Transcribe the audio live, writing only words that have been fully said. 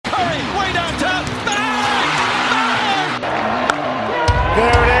There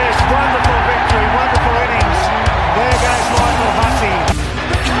it is. Wonderful victory. Wonderful innings. There goes Michael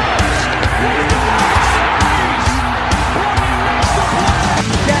Hussey.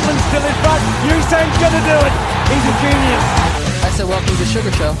 Gatlin's still in front. Usain's going to do it. He's a genius. I said welcome to the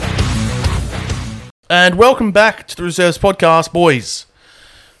Sugar Show. And welcome back to the Reserves Podcast, boys.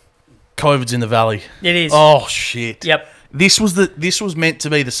 COVID's in the valley. It is. Oh shit. Yep. This was meant to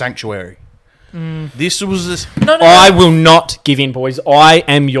be the sanctuary. This was this. No. I will not give in, boys. I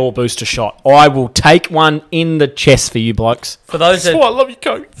am your booster shot. I will take one in the chest for you blokes. For those That's that why I love you,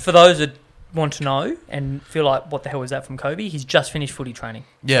 Kobe. for those that want to know and feel like, what the hell was that from Kobe? He's just finished footy training.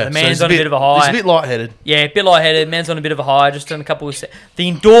 Yeah, So the man's he's on a bit of a high. He's a bit lightheaded. Yeah, a bit lightheaded. Man's on a bit of a high. Just done a couple of the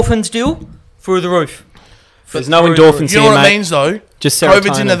endorphins deal through the roof. There's no Through the endorphins roof. You know here, what it mate. means, though? Just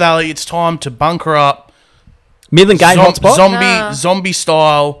COVID's in serotonin. the valley. It's time to bunker up. Midland Gate hotspot? Nah. Zombie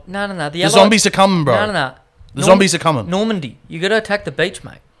style. No. The The zombies are coming, bro. No. The zombies are coming. Normandy. You got to attack the beach,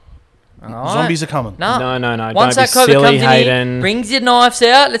 mate. All right? Zombies are coming. No. No. Once Don't that be COVID silly, comes in Hayden. here, brings your knives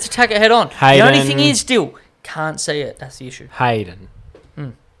out, let's attack it head on. The only Hayden. thing is still, can't see it. That's the issue. Hayden.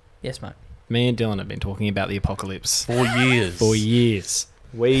 Yes, mate. Me and Dylan have been talking about the apocalypse 4 years. for years.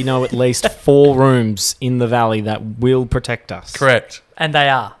 We know at least 4 rooms in the valley that will protect us. Correct. And they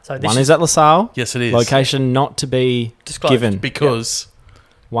are. So this One is at LaSalle. Yes, it is. Location not to be Disclosed. given. Because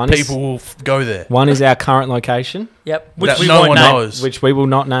One people will go there. One is our current location, Yep. That we no won't one name. knows. which we will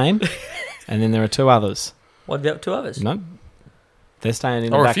not name. And then there are 2 others. What about 2 others? No. They're staying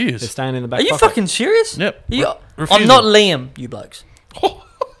in I the back. refuse. They're staying in the back. Are you pocket. fucking serious? Yep. You- Refusal. I'm not Liam, you blokes.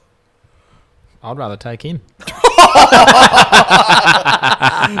 I'd rather take him.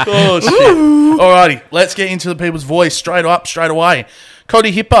 Oh, shit. Alrighty, let's get into the people's voice straight away.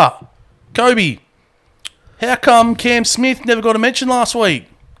 Cody Hipper. Kobe, how come Cam Smith never got a mention last week?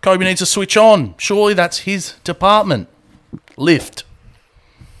 Kobe needs to switch on. Surely that's his department. Lift.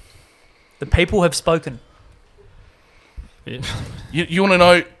 The people have spoken. You want to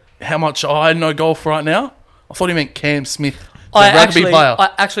know how much I know golf right now? I thought he meant Cam Smith, the I rugby player.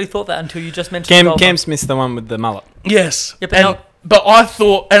 actually thought that until you just mentioned golf. Cam Smith's the one with the mullet. Yes. Yeah, but But I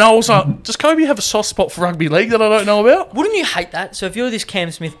thought, and I was like, does Kobe have a soft spot for rugby league that I don't know about? Wouldn't you hate that? So if you're this Cam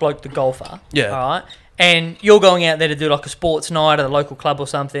Smith bloke, the golfer, Yeah. all right, and you're going out there to do like a sports night at a local club or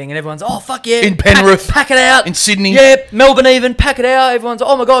something, and everyone's, oh, fuck yeah. In Penrith. Pack it out. In Sydney. Yeah, Melbourne even, pack it out. Everyone's,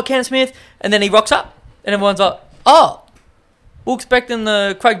 oh my God, Cam Smith. And then he rocks up, and everyone's like, oh, we're expecting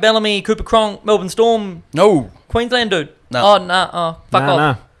the Craig Bellamy, Cooper Cronk, Melbourne Storm, No. Queensland dude. No. Oh, nah, fuck Nah, off.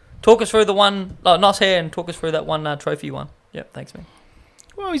 nah. Talk us through the one, nice hair, and talk us through that one trophy you won. Yep, thanks, man.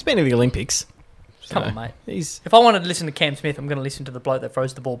 Well, he's been to the Olympics. Come So, on, mate. He's If I wanted to listen to Cam Smith, I'm going to listen to the bloke that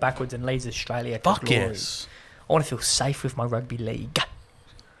throws the ball backwards and leads Australia to Fuck glory. yes. I want to feel safe with my rugby league.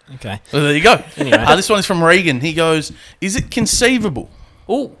 okay. Well, there you go. Anyway. This one is from Regan. He goes, is it conceivable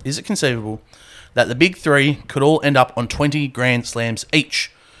that the big 3 could all end up on 20 Grand Slams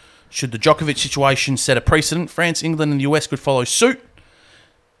each? Should the Djokovic situation set a precedent, France, England and the US could follow suit.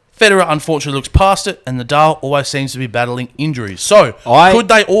 Federer unfortunately looks past it, and Nadal always seems to be battling injuries. So, could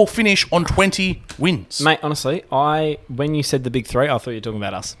they all finish on 20 wins? Mate, honestly, when you said the big 3, I thought you were talking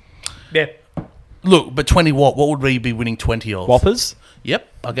about us. Yeah. Look, but 20 what? What would we be winning 20 of? Whoppers? Yep,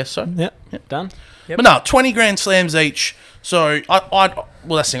 I guess so. Yep. Done. Yep. But no, 20 Grand Slams each. So, well,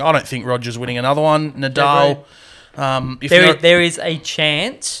 that's the thing. I don't think Roger's winning another one. Nadal. There is a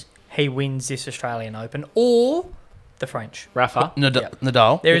chance he wins this Australian Open or the French. Rafa.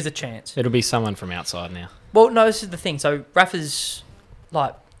 Nadal. There is a chance. It'll be someone from outside now. Well, no, this is the thing. So Rafa's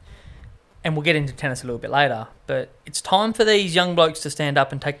like, and we'll get into tennis a little bit later, but it's time for these young blokes to stand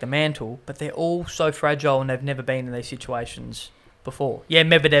up and take the mantle, but they're all so fragile and they've never been in these situations before. Yeah,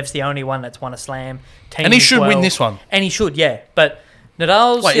 Medvedev's the only one that's won a slam. Team And he as should well. win this one. And he should, yeah. But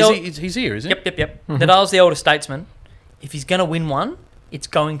Nadal's... Wait, he's here, is he? Yep. Mm-hmm. Nadal's the older statesman. If he's going to win one, it's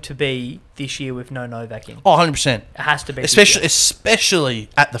going to be this year with no Novak in. Oh, 100%. It has to be. Especially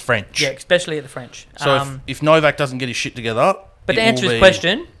at the French. Yeah, especially at the French. So if Novak doesn't get his shit together... But to answer his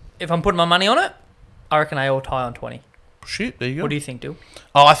question, if I'm putting my money on it, I reckon they all tie on 20. Shit, there you go. What do you think, Dill?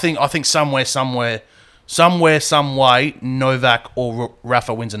 Oh, I think some way, Novak or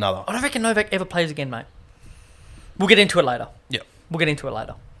Rafa wins another. I don't reckon Novak ever plays again, mate. We'll get into it later. Yeah. We'll get into it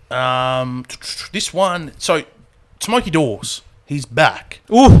later. This one... So, Smokey Dawes, he's back.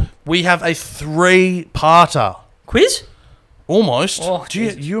 Ooh. We have a 3-parter. Quiz? Almost. Oh,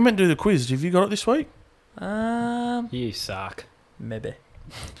 you were meant to do the quiz. Have you got it this week? You suck. Maybe.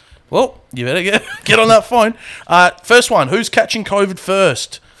 Well, you better get on that phone. First one, who's catching COVID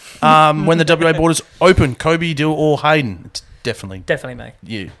first? When the WA borders open, Kobe, Dill, or Hayden? It's definitely Definitely me.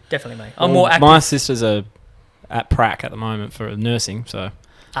 you. Definitely me. I'm Well, more active. my sisters are at Prac at the moment for nursing, so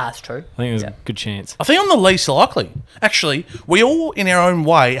I That's true. think there's Yeah. a good chance. I think I'm the least likely. Actually, we all, in our own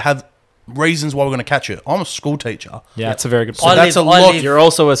way, have reasons why we're going to catch it. I'm a school teacher. Yeah, Yep. it's a very good So point. that's a I lot. live- You're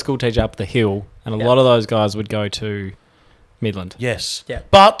also a school teacher up the hill, and a Yep. lot of those guys would go to Midland. Yes. Yeah.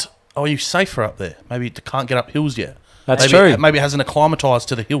 But are you safer up there? Maybe it can't get up hills yet. That's maybe, true. Maybe it hasn't acclimatised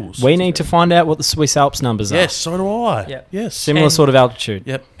to the hills. We need to find out what the Swiss Alps numbers are. Yes, so do I. Yeah. Yes. Similar And- sort of altitude.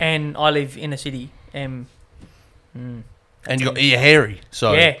 Yep. And I live in a city. And you're hairy.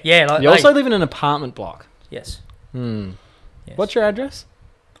 So yeah. Like, You hey, also live in an apartment block. yes. Hmm. Yes. What's your address?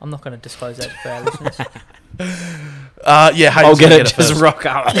 I'm not going to disclose that for our listeners. yeah, Hayden's I'll get gonna it. Just first. rock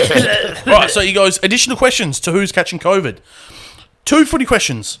up. Right, so you guys, additional questions to who's catching COVID. 2 footy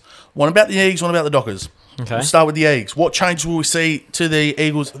questions. One about the Eagles, one about the Dockers. Okay. We'll start with the Eagles. What changes will we see to the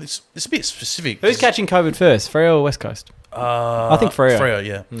Eagles? It's a bit specific. Who's catching COVID first, Freo or West Coast? I think Freo. Freo,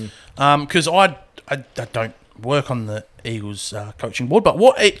 yeah. Because I don't work on the Eagles coaching board, but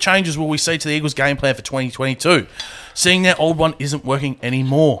what changes will we see to the Eagles game plan for 2022? Seeing their old one isn't working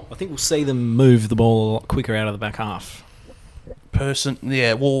anymore. I think we'll see them move the ball a lot quicker out of the back half.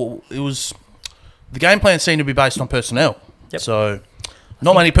 Well, it was the game plan seemed to be based on personnel. Yep. So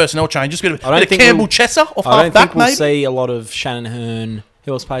not many personnel changes. Bit of I don't think Campbell we'll- Chesser off I don't half back, think we'll maybe. see a lot of Shannon Hearn.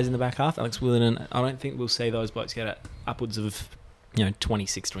 Who else plays in the back half? Alex Willinen. I don't think we'll see those blokes get upwards of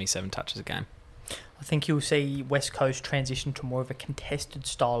 26, 27 touches a game. I think you'll see West Coast transition to more of a contested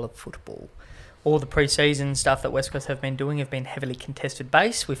style of football. All the pre-season stuff that West Coast have been doing have been heavily contested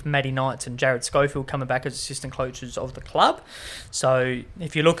base, with Matty Knights and Jared Schofield coming back as assistant coaches of the club. So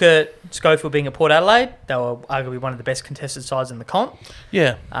if you look at Schofield being at Port Adelaide, they were arguably one of the best contested sides in the comp.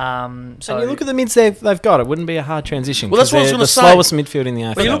 Yeah. So And you look at the mids they've got. It wouldn't be a hard transition. Well, that's 'cause what I was they're gonna the say. slowest midfield in the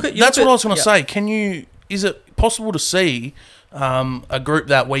AFL. Well, you look at- That's what I was going to yeah. say. Is it possible to see a group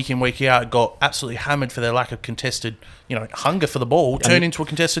that week in, week out got absolutely hammered for their lack of contested, hunger for the ball, turn into a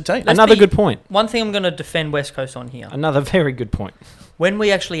contested team? Let's Another be- good point. one thing I'm going to defend West Coast on here. Another very good point. When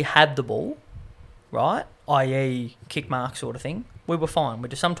we actually had the ball, right, i.e. kick mark sort of thing, we were fine. We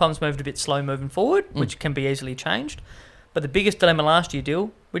just sometimes moved a bit slow moving forward, which can be easily changed. But the biggest dilemma last year,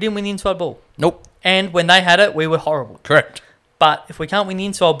 we didn't win the inside ball. Nope. And when they had it, we were horrible. Correct. But if we can't win the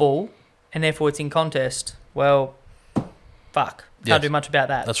inside ball, and therefore it's in contest, well, fuck. Can't Yes. do much about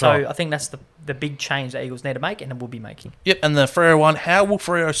that. That's so right. I think that's the big change that Eagles need to make, and it will be making. Yep, and the Freo one, how will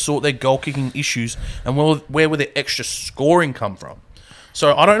Freo sort their goal-kicking issues, and where will their extra scoring come from?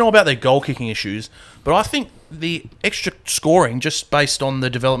 So I don't know about their goal-kicking issues, but I think the extra scoring, just based on the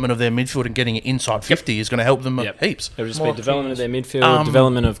development of their midfield and getting it inside 50, is going to help them heaps. It'll just More be development of their midfield, Um,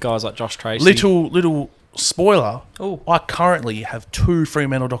 development of guys like Josh Tracy. Little spoiler, Ooh. I currently have 2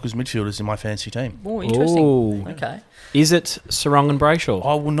 Fremantle Dockers midfielders in my fantasy team. Oh, interesting. Ooh. Okay. Is it Sarong and Brayshaw?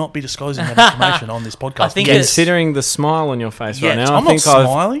 I will not be disclosing that information on this podcast. I think Yes. Considering the smile on your face right Yes, now, I'm I think not I've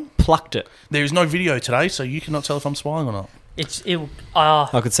smiling. plucked it. There is no video today, so you cannot tell if I'm smiling or not.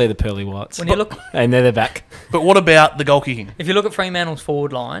 I could see the pearly whites. when you look, And they're back. But what about the goal kicking? if you look at Fremantle's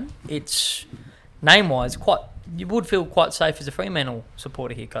forward line, it's name-wise you would feel quite safe as a Fremantle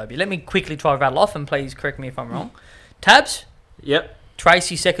supporter here, Kobe. Let me quickly try to rattle off, and please correct me if I'm wrong. Tabs, Yep.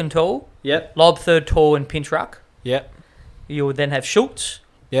 Tracy second tall, Yep. Lob third tall, and pinch ruck. Yep. You would then have Schultz.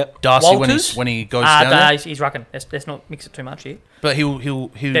 Yep. Darcy Walters? when he goes down there, He's rucking. Let's not mix it too much here. but he'll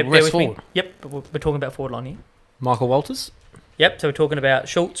Bear rest with me. forward. Yep, but we're talking about forward line here. Michael Walters. Yep, so we're talking about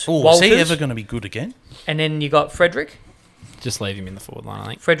Schultz, Oh, is Walters, he ever going to be good again? and then you got Frederick. Just leave him in the forward line, I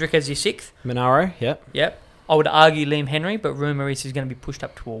think. Frederick as your sixth. Monaro. Yep. Yep. I would argue Liam Henry, but rumour is he's going to be pushed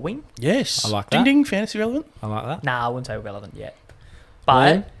up to a wing. Yes, I like ding that. ding, fantasy relevant. I like that. Nah, I wouldn't say relevant yet. But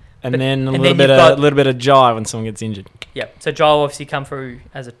Liam. And but- then a and little then bit you've got- little bit of jive when someone gets injured. yep. So Joel obviously come through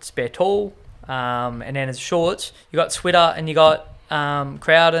as a spare tall, and then as shorts you got Switter and you got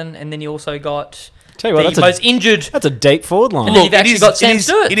Crowden, and then you also got Tell you what, the most injured. that's a deep forward line. And then you've actually got Sam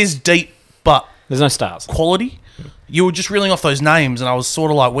Stewart. it is deep, but There's no stars. quality. You were just reeling off those names, and I was sort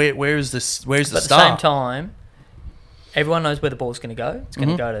of like, where is this? Where's the But at the star? same time, everyone knows where the ball's going to go. It's going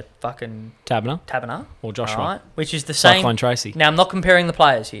to go to fucking Tabner Taberner, or Joshua. alright? Which is the same. Cyclone Tracy. Now I'm not comparing the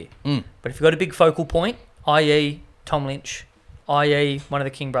players here, Mm. but if you've got a big focal point, i.e. Tom Lynch, i.e. one of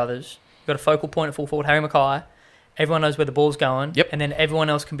the King brothers, you've got a focal point at full forward, Harry Mackay. Everyone knows where the ball's going, Yep. and then everyone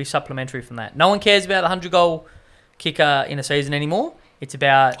else can be supplementary from that. No one cares about the 100-goal kicker in a season anymore. It's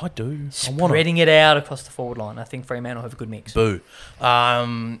about I do. I want to. spreading it out across the forward line. I think Fremantle have a good mix. Boo.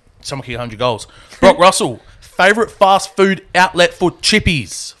 Someone kick 100 goals. Brock Russell, favourite fast food outlet for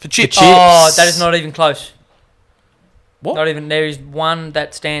chippies. For chips. Oh, that is not even close. What? Not even. There is one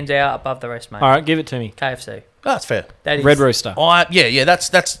that stands out above the rest, mate. All right, give it to me. KFC. That's fair. That is Red Rooster. Yeah. That's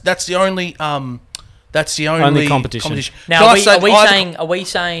the only That's the only competition. Now, Can I are say- we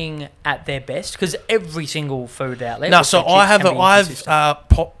saying at their best? Because every single food outlet. No, with so their chips I have can be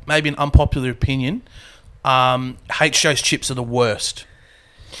inconsistent. maybe an unpopular opinion. HJ's chips are the worst.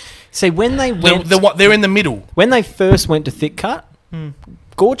 See, when they went, They're in the middle. when they first went to thick cut,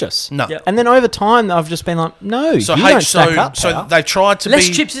 gorgeous. No. Yep. And then over time, I've just been like, no, So you don't stack up. so pal. they tried to less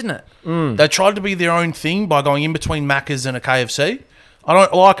be chips, isn't it? They tried to be their own thing by going in between Macca's and a KFC. I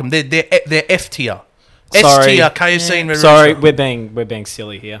don't like them. They're F tier. S Sorry. tier KFC and Red Sorry, Rooster. we're being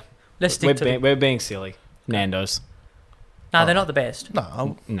silly here. Let's stick to them. We're being silly. Nando's. No, they're not the best.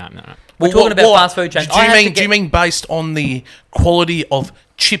 No. No. We're talking about fast food chains. Do you mean based on the quality of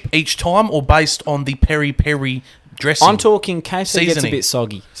chip each time, or based on the peri peri dressing? I'm talking KFC gets a Seasoning. bit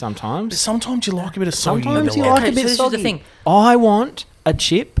soggy sometimes. Sometimes you like a bit of soggy. Sometimes in you the like life. a bit so this is the soggy. thing. I want a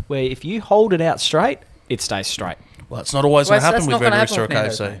chip where if you hold it out straight, it stays straight. Well, it's not always Well, going to that's happen with not Red gonna Rooster or happen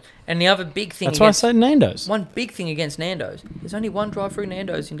with KFC. Nando's, mate. And the other big thing That's why I against, say Nando's. one big thing against Nando's, there's only one drive-through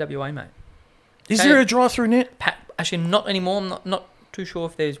Nando's in WA, mate. Is Okay. there a drive-through net? Actually, not anymore. I'm not too sure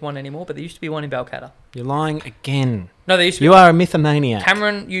if there's one anymore, but there used to be one in Balcatta. You're lying again. No, there used to be. You are a mythomaniac.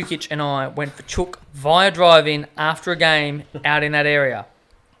 Cameron Ukic and I went for Chook via drive-in after a game out in that area.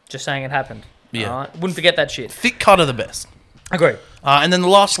 Just saying it happened. Yeah. Alright? Wouldn't forget that shit. Thick cut are the best. Agreed. And then the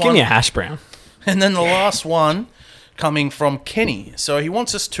last Give one. me a hash brown. And then the last one coming from Kenny. So he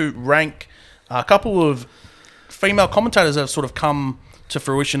wants us to rank a couple of female commentators that have sort of come to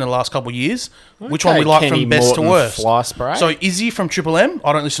fruition in the last couple of years. Which one we like Kenny from best Morton to worst? Fly spray. So Izzy from Triple M.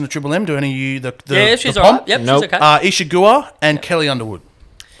 I don't listen to Triple M. Do any of you the Yeah, she's the alright. pom? Yep, Nope. she's okay. Isha Gua and Kelly Underwood.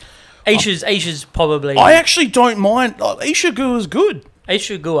 Aisha's probably... I actually don't mind. Isha Gua's good.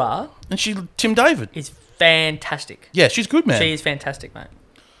 Aisha Gua And Tim David. is fantastic. Yeah, she's good, man. She is fantastic, mate.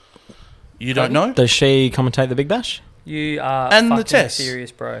 You don't know? Does she commentate the Big Bash? You are And the fucking test.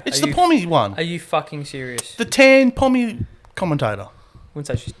 serious, bro. It's Are the you- Pommy one. Are you fucking serious? The tan Pommy commentator. Wouldn't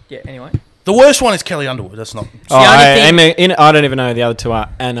say she's... Yeah, anyway. The worst one is Kelly Underwood. That's not. the only thing- I don't even know who the other two are,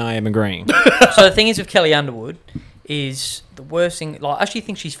 and I am agreeing. So the thing is with Kelly Underwood is the worst thing. Like, I actually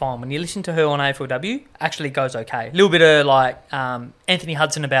think she's fine. When you listen to her on AFLW, actually goes okay. A little bit of like Anthony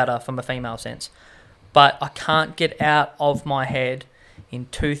Hudson about her from a female sense, but I can't get out of my head in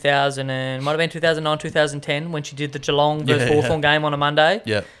 2000 and might have been 2009, 2010 when she did the Geelong versus Yeah. Hawthorn game on a Monday,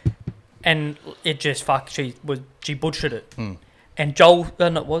 Yeah. and it just she butchered it. And Joel,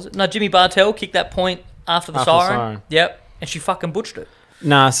 Jimmy Bartell kicked that point after the After the siren. siren. Yep, and she fucking butchered it.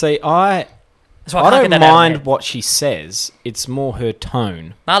 Nah, see, I So I, can't don't get that out of my mind head. what she says. It's more her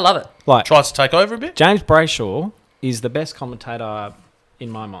tone. I love it. Like Tries to take over a bit. James Brayshaw is the best commentator in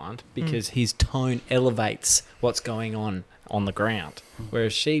my mind because his tone elevates what's going on the ground,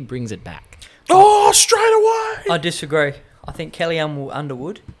 whereas she brings it back. Oh, straight away. I disagree. I think Kelly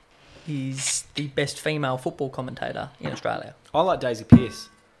Underwood is the best female football commentator in Australia. I like Daisy Pearce.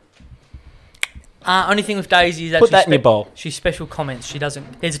 Only thing with Daisy is that Put that in your bowl. She's special comments. She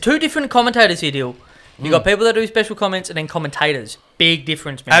doesn't. There's two different commentators here, Dill. You got people that do special comments and then commentators. Big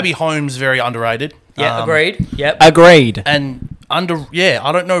difference, man. Abby Holmes very underrated. Yeah, agreed. Yep. Agreed. And I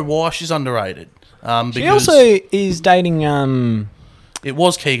don't know why she's underrated. Because She also is dating. it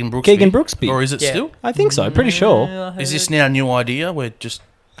was Keegan Brooksby. Keegan Brooksby. Or is it Yeah. still? I think so. Pretty sure. Yeah, I Is this heard. now a new idea? We're just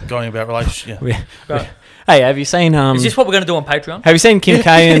going about relationship. Yeah. Right. Hey, have you seen? Is this what we're going to do on Patreon? Have you seen Kim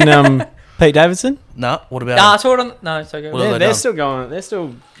K and Pete Davidson? Nah, what about Nah, I saw it on. No, it's okay. Well, they They're done? still going. They're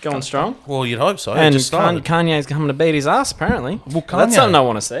still going strong. Well, you'd hope so. And It just started. Kanye's coming to beat his ass. Apparently, Well, that's Kanye. something I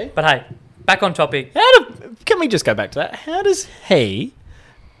want to see. But hey, back on topic. Can we just go back to that? How does he,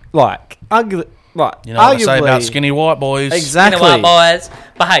 arguably, You know what I say about skinny white boys. Exactly. You know what, boys?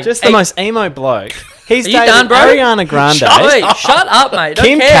 But hey, Just the most emo bloke. He's Are you dating done, bro? Ariana Grande. Shut up, mate. Don't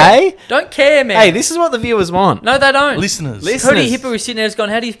Kim care. K? Don't care, man. Hey, this is what the viewers want. No, they don't. Listeners. Cody Hipper is sitting there, has gone.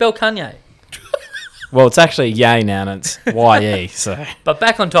 How do you spell Kanye? Well, it's actually Yay now, and it's Y-E, so... But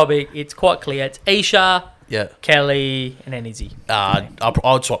back on topic, it's quite clear. It's Isha, Yeah. Kelly, and then Izzy.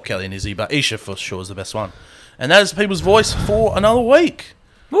 I'd swap Kelly and Izzy, but Isha for sure is the best one. And that is people's voice for another week.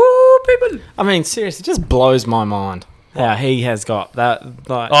 Woo, people. I mean, seriously, it just blows my mind how he has got that...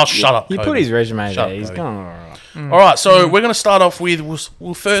 Oh, shut up, You Kobe. put his resume Shut there. up, He's Kobe. going... All right. All right, so we're going to start off with,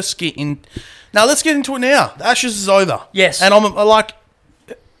 we'll first get in. Now, let's get into it now. The Ashes is over. Yes. And I'm like,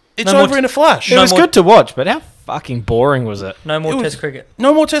 it's No more over in a flash. It No was more- good to watch, but how fucking boring was it? No more It was- Test cricket.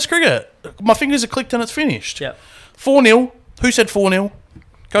 No more Test cricket. My fingers are clicked and it's finished. Yep. 4-0. Who said 4-0?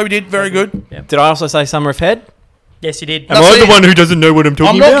 Kobe did. Very good. Did I also say Summer of Head? Yes, you did. No, see, one who doesn't know what I'm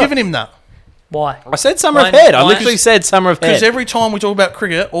I'm not giving him that. Why? I said summer Why- of head. I why- literally said summer of Because head. every time we talk about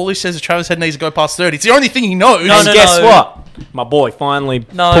cricket, all he says is Travis Head needs to go past 30. It's the only thing he knows. No, And no, guess no. what? My boy finally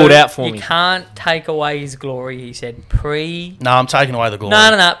No, pulled out for you me. can't take away his glory. He said pre. No, I'm taking away the glory.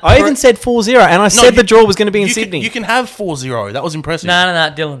 No. I even said 4-0, and I said the draw was going to be in you Sydney. You can have 4-0. That was impressive. No,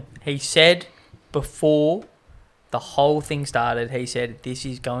 Dylan. He said before the whole thing started, he said this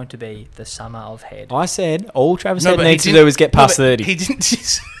is going to be the summer of head. I said all Travis No, Head but he needs to didn't- do is get no, past but 30. He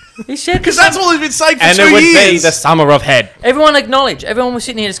didn't. He said Because that's all he's been saying for And 2 it would years. be the summer of head. Everyone acknowledged. Everyone was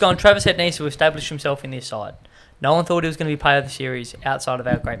sitting here just going, Travis Head needs to establish himself in this side. No one thought he was going to be player of the series outside of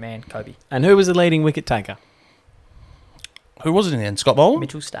our great man, Kobe. And who was the leading wicket taker? Who was it in the end? Scott Boland?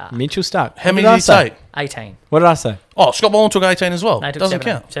 Mitchell Stark. Mitchell Stark. How What many did I did he say? 18. What did I say? Oh, Scott Boland took 18 as well. No, he took Doesn't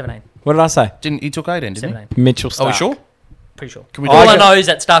 17. count. 17. What did I say? Didn't he took 18, didn't 17. Mitchell he? Are Stark. we sure? Pretty sure. Can we All do I it? know is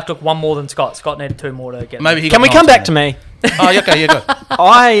that Stark took one more than Scott. Scott needed 2 more to get Maybe he Can got we come 19 back to me? then. Oh, yeah, okay, yeah,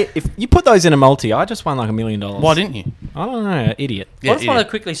 go. If you put those in a multi, I just won like $1 million. Why didn't you? I don't know, idiot. Yeah, I just want idiot. to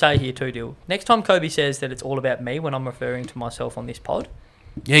quickly say here too, Dill. Next time Kobe says that it's all about me when I'm referring to myself on this pod.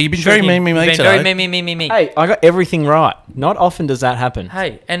 Yeah, you've been shoot very him. me You've been today. very me. Hey, I got everything right. Not often does that happen.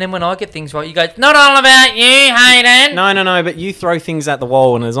 Hey, and then when I get things right, you go, not all about you, Hayden. No, but you throw things at the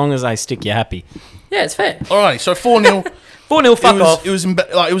wall, and as long as they stick, you're happy. Yeah, it's fair. Alrighty, so 4-0. 4-0, fuck off.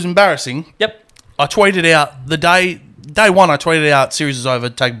 It was embarrassing. Yep. I tweeted out the day one. I tweeted out series is over.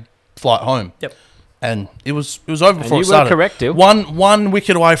 Take flight home. Yep. And it was over before you it were started. correct, Dill. One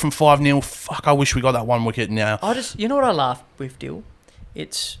wicket away from 5-0. Fuck! I wish we got that one wicket now. You know what I laugh with, Dill?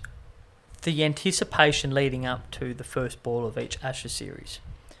 It's the anticipation leading up to the first ball of each Ashes series.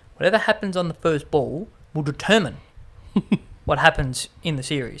 Whatever happens on the first ball will determine what happens in the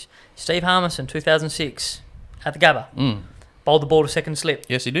series. Steve Harmison, 2006, at the Gabba, bowled the ball to second slip.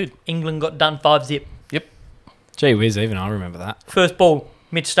 Yes, he did. England got done 5-0. Yep. Gee whiz, even I remember that. First ball,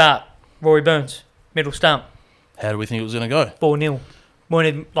 mid-start, Rory Burns, middle stump, How do we think it was going to go?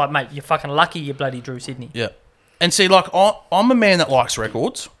 4-0. Like, mate, you're fucking lucky you bloody drew Sydney. Yeah. And see, like, I'm a man that likes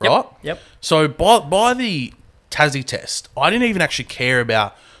records, right? Yep. So by the Tassie test, I didn't even actually care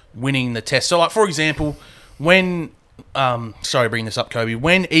about winning the test. So, like, for example, when, sorry, bring this up, Kobe,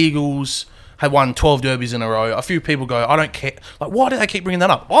 when Eagles had won 12 derbies in a row, a few people go, I don't care. Like, why do they keep bringing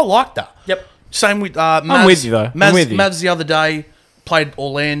that up? I like that. Yep. Same with Mavs. I'm with you, though. I'm with you. Mavs the other day played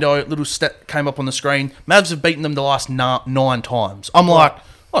Orlando. Little stat came up on the screen. Mavs have beaten them the last 9 times. I'm like,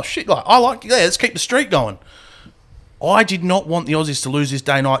 oh, shit. Like, I like, yeah, let's keep the streak going. I did not want the Aussies to lose this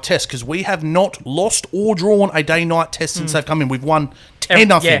day-night test because we have not lost or drawn a day-night test since they've come in. We've won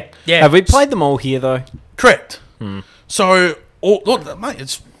 10-0. Yeah. Have we played them all here, though? Correct. So, look,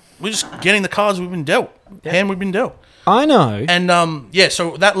 mate, we're just getting the cards we've been dealt. Hand we've been dealt. I know. And, yeah,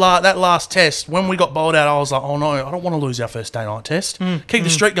 so that last test, when we got bowled out, I was like, oh, no, I don't want to lose our first day-night test. Keep the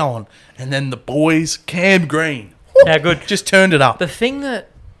streak going. And then the boys, Cam Green, How good. just turned it up. The thing that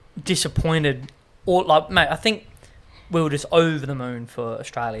disappointed, mate, I think we were just over the moon for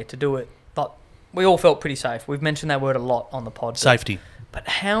Australia to do it. Like, we all felt pretty safe. We've mentioned that word a lot on the pod. Safety. But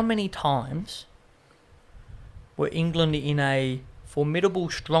how many times were England in a formidable,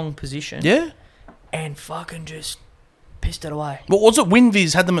 strong position Yeah. and fucking just pissed it away? What was it?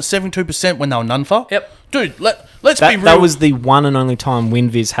 WinViz had them at 72% when they were none for. Yep. Dude, let's be real. That was the one and only time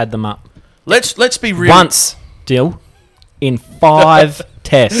WinViz had them up. Let's be real. Once, Dill, in 5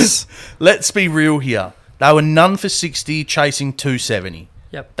 tests. Let's be real here. They were none for 60, chasing 270.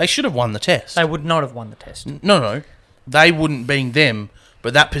 Yep. They should have won the test. They would not have won the test. No. They wouldn't being them,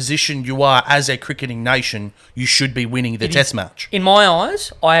 but that position you are as a cricketing nation, you should be winning the test match. In my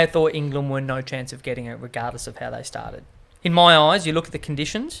eyes, I thought England were no chance of getting it regardless of how they started. In my eyes, you look at the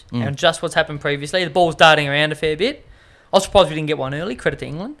conditions and just what's happened previously. The ball's darting around a fair bit. I was surprised we didn't get one early. Credit to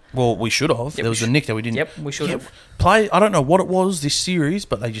England. Well, we should have. There was a nick that we didn't. Yep, we should have. Play. I don't know what it was this series,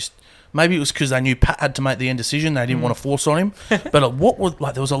 but they just maybe it was because they knew Pat had to make the end decision. They didn't want to force on him. But what was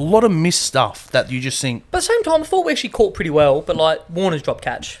like? There was a lot of missed stuff that you just think. But at the same time, I thought we actually caught pretty well. But like Warner's drop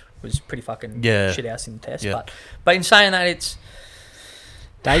catch was pretty fucking Yeah. shit house in the test. Yeah. But in saying that, it's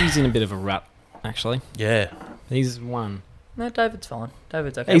Davy's in a bit of a rut, actually. Yeah. He's won. no. David's fine.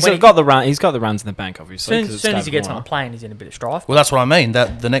 David's okay. He's When got the run. He's got the runs in the bank, obviously. As 'cause it's soon as he David gets on a Warner. plane, he's in a bit of strife. Well, that's what I mean.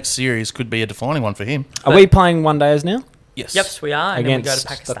 That the next series could be a defining one for him. Are we playing one days now Yes. Yep, we are. And then we go to against the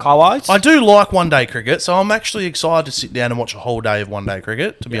Pakistan. Cowites? I do like one-day cricket, so I'm actually excited to sit down and watch a whole day of one-day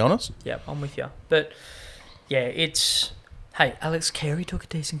cricket, to be honest. Yep, I'm with you. But yeah, it's. Hey, Alex Carey took a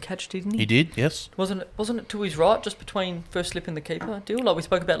decent catch, didn't he? He did, yes. Wasn't it to his right, just between first slip and the keeper deal, like we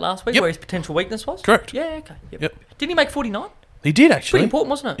spoke about last week, Yep. where his potential weakness was? Correct. Yeah, okay. Yep. Didn't he make 49? He did, Pretty actually. important,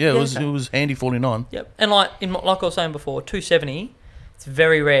 wasn't it? Yeah, okay. it was handy 49. Yep. And like I was saying before, 270, It's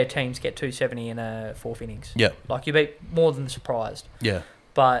very rare teams get 270 in a fourth innings. Yeah. Like, you'd be more than surprised. Yeah.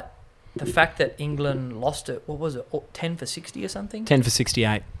 But the fact that England lost it, what was it, 10 for 60 or something? 10 for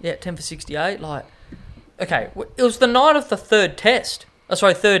 68. Yeah, 10 for 68. Like, okay, it was the night of the third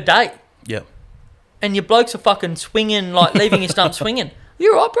third day. Yeah. And your blokes are fucking swinging, like, leaving your stump swinging.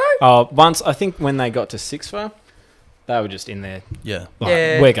 You all right, bro? Once, I think when they got to 6 for, they were just in there. Yeah. Like,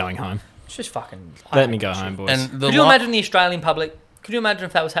 Yeah. we're going home. It's just fucking... Let me go home, boys. And Could you imagine the Australian public? Could you imagine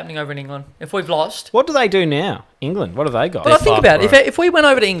if that was happening over in England? If we've lost? What do they do now? England, what have they got? But I think fucked, about it. bro. If we went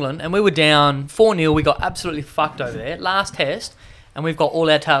over to England and we were down 4-0, we got absolutely fucked over there. Last test, and we've got all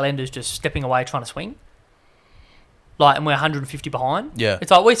our tail enders just stepping away trying to swing. Like, and we're 150 behind. Yeah.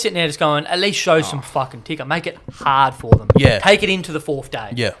 It's like we're sitting there just going, at least show some fucking ticker. Make it hard for them. Yeah. Take it into the fourth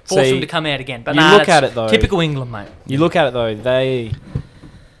day. Yeah. Force See, them to come out again. But you nah, look that's at it, though. typical England, mate. You look at it, though, they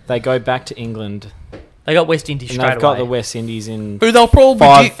go back to England, They got West Indies and straight they've got away. the West Indies in Who they'll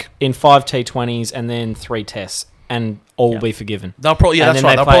probably dick. five T20s and then 3 tests, and all will be forgiven. They'll probably, and that's then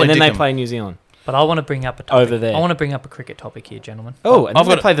right. they They'll play, probably and then dick they 'em. play New Zealand. But I want to bring up a topic. Over there. I want to bring up a cricket topic here, gentlemen. Oh, and I've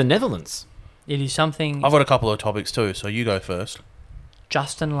then got they play the Netherlands. It is something... I've got a couple of topics too, so you go first.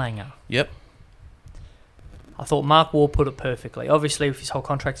 Justin Langer. Yep. I thought Mark Waugh put it perfectly. Obviously, with his whole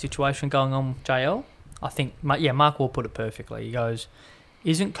contract situation going on with JL, I think, Mark Waugh put it perfectly. He goes,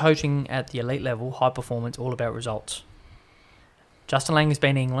 isn't coaching at the elite level, high performance, all about results? Justin Langer's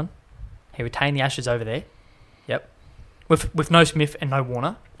been in England. He retained the Ashes over there. Yep. With no Smith and no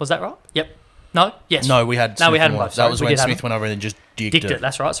Warner. Was that right? Yep. No? Yes. No, we had. No, Smith we had and them Warner. both. That Sorry, was we when did have Smith them. went over and just dicked Dicked it. it.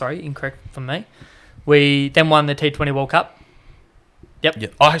 That's right. Sorry. Incorrect from me. We then won the T20 World Cup. Yep. Yeah.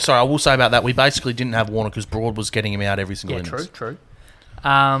 Oh, sorry. I will say about that. We basically didn't have Warner because Broad was getting him out every single Yeah, innings. true.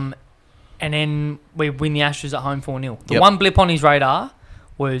 And then we win the Ashes at home 4-0. The Yep. one blip on his radar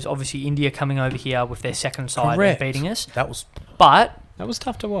was obviously India coming over here with their second side Correct. and beating us. That was. But That was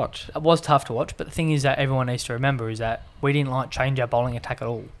tough to watch. it was tough to watch. But the thing is that everyone needs to remember is that we didn't change our bowling attack at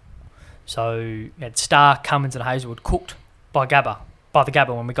all. So you had Stark, Cummins and Hazelwood cooked by the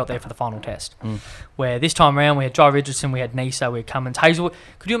Gabba when we got there for the final test. Where this time around we had Jai Richardson, we had Nisa, we had Cummins, Hazelwood.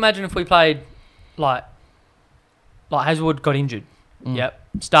 Could you imagine if we played like Hazelwood got injured? Yep.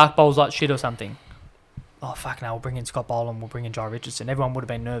 Stark bowls like shit or something. Oh, fuck no, we'll bring in Scott Boland, we'll bring in Jai Richardson. Everyone would have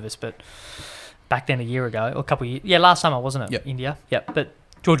been nervous, but back then a year ago, or a couple of years, last summer, wasn't it? Yep. India. Yep. But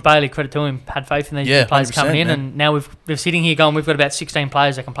George Bailey, credit to him, had faith in these Yeah, new players coming 100%, in, man. and now we're sitting here going, we've got about 16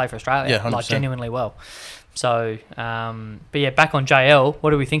 players that can play for Australia, Yeah, 100%. genuinely well. So, but yeah, back on JL, what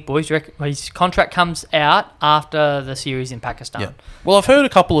do we think, boys? His contract comes out after the series in Pakistan. Yeah. Well, I've heard a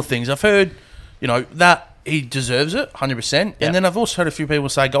couple of things. I've heard, that he deserves it, 100%. Yeah. And then I've also heard a few people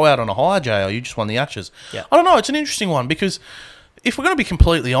say, go out on a high, JL. You just won the Ashes. Yeah. I don't know. It's an interesting one because if we're going to be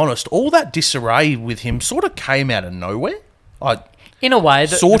completely honest, all that disarray with him sort of came out of nowhere. In a way,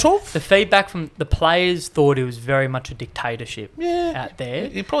 Sort of? the feedback from the players thought it was very much a dictatorship out there.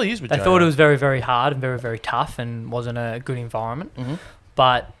 It probably is with They JL. thought it was very, very hard and very, very tough and wasn't a good environment. Mm-hmm.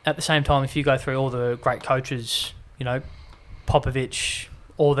 But at the same time, if you go through all the great coaches, Popovich,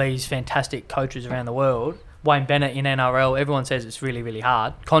 all these fantastic coaches around the world, Wayne Bennett in NRL, everyone says it's really, really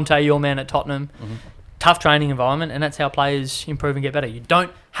hard. Conte, your man at Tottenham, tough training environment, and that's how players improve and get better. You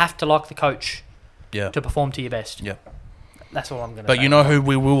don't have to like the coach to perform to your best. Yeah. That's all I'm going to But say. you know who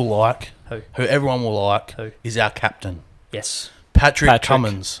we will like? Who? Who everyone will like? Who? Is our captain, Yes. Patrick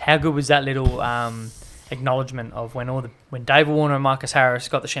Cummins. How good was that little acknowledgement of when David Warner and Marcus Harris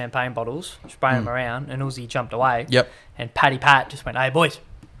got the champagne bottles, spraying them around, and Uzi jumped away. Yep. And Paddy Pat just went, "Hey boys,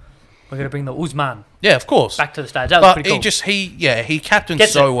 we're going to bring the Uzman Yeah, of course. back to the stage." That was But pretty cool. he captained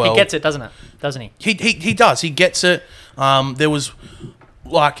Gets so it. well. He gets it, doesn't it? Doesn't he? He does. He gets it. There was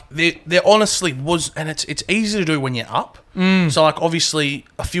there honestly was, and it's easy to do when you're up. So obviously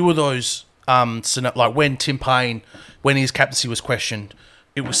a few of those when Tim Payne, when his captaincy was questioned,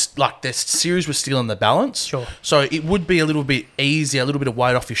 it was like the series was still in the balance. Sure. So it would be a little bit easier, a little bit of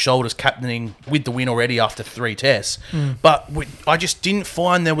weight off your shoulders, captaining with the win already after 3 tests. But I just didn't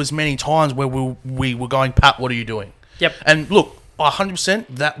find there was many times where we were going, Pat, what are you doing? Yep. And look, 100%,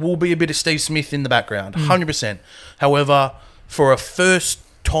 that will be a bit of Steve Smith in the background, 100%. However, for a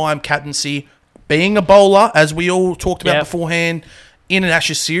first-time captaincy, being a bowler, as we all talked about Yep. beforehand, in an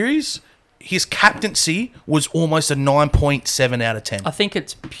Ashes series, his captaincy was almost a 9.7 out of 10. I think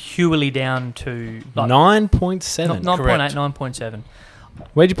it's purely down to 9.7. 9.8, Correct. 9.7.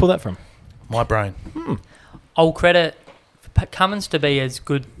 Where'd you pull that from? My brain. I'll credit Cummins to be as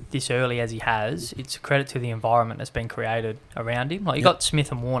good this early as he has. It's a credit to the environment that's been created around him. Like you got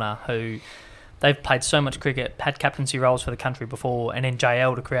Smith and Warner, who they've played so much cricket, had captaincy roles for the country before, and then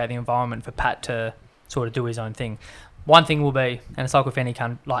JL to create the environment for Pat to sort of do his own thing. one thing will be, and it's like with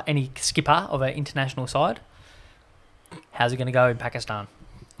any skipper of an international side, how's it going to go in Pakistan?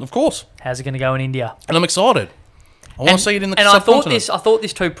 Of course. How's it going to go in India? And I'm excited. I want to see it in the And I subcontinent. thought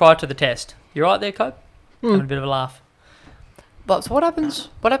this too prior to the test. You're right there, Cope? Having a bit of a laugh. But so what happens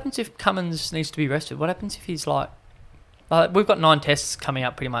if Cummins needs to be rested? What happens if he's like we've got 9 tests coming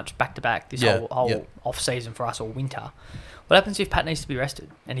up pretty much back to back this whole off season for us, or winter. What happens if Pat needs to be rested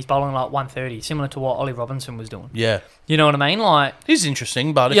and he's bowling like 130, similar to what Ollie Robinson was doing? Yeah. You know what I mean? Like, He's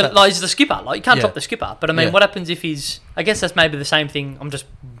interesting, but... he's the skipper. Like, you can't Yeah. drop the skipper. But I mean, Yeah. what happens if he's... I guess that's maybe the same thing. I'm just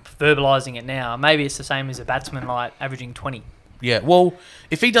verbalising it now. Maybe it's the same as a batsman, like, averaging 20. Yeah, well,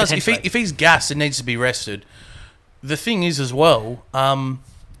 if he does, Potentially. if he's gassed and needs to be rested, the thing is as well,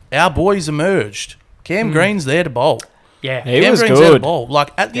 our boys emerged. Cam Green's there to bowl. Yeah. He Cam was Green's there to good. bowl.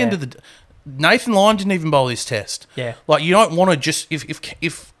 Like at the end Yeah. of the, Nathan Lyon didn't even bowl this test. Yeah. Like you don't want to just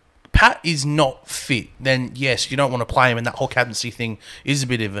if Pat is not fit, then yes, you don't want to play him, and that whole captaincy thing is a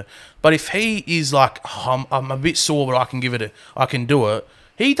bit of a. But if he is like, I'm a bit sore, but I can do it.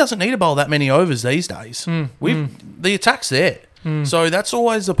 He doesn't need to bowl that many overs these days. The attack's there. So that's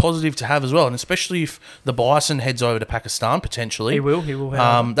always a positive to have as well, and especially if the Bison heads over to Pakistan potentially. He will.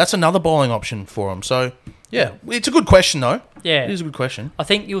 That's another bowling option for him. So yeah, it's a good question though. Yeah. It is a good question. I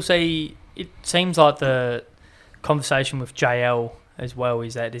think you'll see. It seems like the conversation with JL as well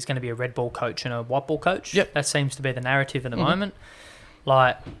is that there's going to be a red ball coach and a white ball coach. Yep. That seems to be the narrative at the moment.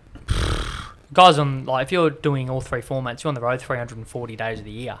 Like, guys if you're doing all 3 formats, you're on the road 340 days of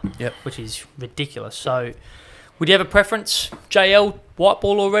the year. Yep. Which is ridiculous. So, would you have a preference, JL, white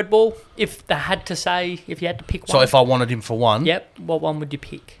ball or red ball? If you had to pick one. So if I wanted him for one, Yep. What one would you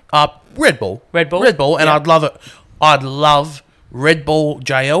pick? red ball. Red ball? Red ball, and Yeah. I'd love it. I'd love red ball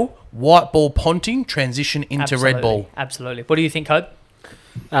JL, white ball Ponting, transition into red ball. Absolutely. What do you think, Hope?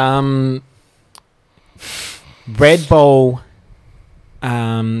 Red ball,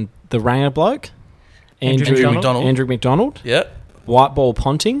 the Ranger bloke, Andrew McDonald. Andrew McDonald. Yeah, White ball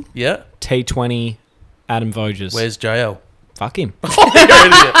Ponting, yeah. T20 Adam Voges. Where's JL? Fuck him. You're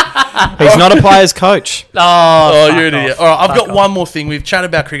an idiot. He's not a player's coach. Oh, fuck you're an idiot. off. All right, I've Fuck got one more thing. We've chatted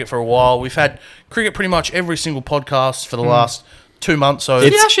about cricket for a while. We've had cricket pretty much every single podcast for the last 2 months. So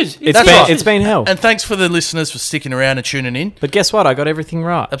The Ashes. It's been hell. and thanks for the listeners for sticking around and tuning in. But guess what? I got everything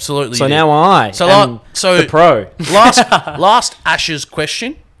right. Absolutely. So you did. now I So am so the pro. last Ashes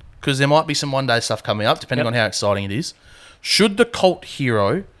question, because there might be some one day stuff coming up, depending on how exciting it is. Should the cult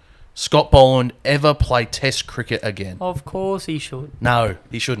hero Scott Boland ever play Test cricket again? Of course he should. No,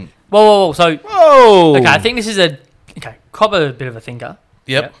 he shouldn't. Whoa. So, Whoa. okay, I think this is Cobb a bit of a thinker.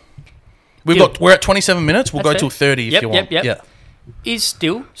 Yep. Deal. We're at 27 minutes. We'll That's go till 30 if Yep, you want. yep. Yeah. Is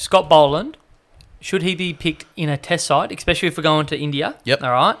still Scott Boland, should he be picked in a test side, especially if we're going to India? Yep.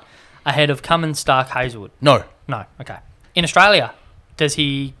 All right. Ahead of Cummins, Stark, Hazelwood? No, No. Okay. In Australia, does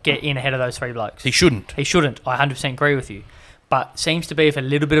he get in ahead of those 3 blokes? he shouldn't. He shouldn't. I 100% agree with you. But seems to be with a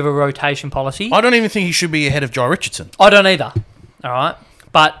little bit of a rotation policy. I don't even think he should be ahead of Jai Richardson. I don't either. All right.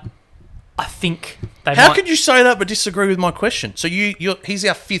 But I think they How might... could you say that but disagree with my question? So he's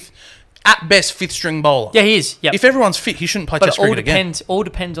our at best fifth string bowler. Yeah, he is. Yep. If everyone's fit, he shouldn't play But Test it all cricket again.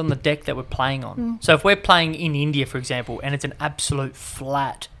 depends on the deck that we're playing on. So if we're playing in India, for example, and it's an absolute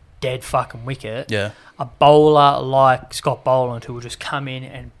flat, dead fucking wicket, Yeah. a bowler like Scott Boland, who will just come in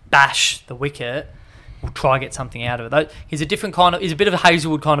and bash the wicket, will try to get something out of it. He's a different he's a bit of a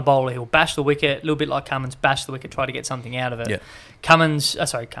Hazelwood kind of bowler. He'll bash the wicket, a little bit like Cummins, bash the wicket, try to get something out of it. Yeah.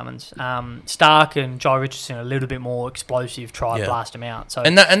 Stark and Jai Richardson are a little bit more explosive, try to Yeah. blast him out. So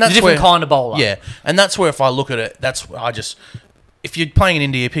And that's he's a different where- kind of bowler. Yeah, and that's where if I look at it, if you're playing in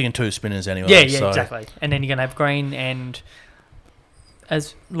India, you're picking 2 spinners anyway. Yeah, so- exactly. And then you're going to have Green and,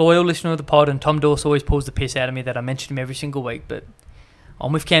 as loyal listener of the pod, and Tom Dorse always pulls the piss out of me that I mention him every single week, but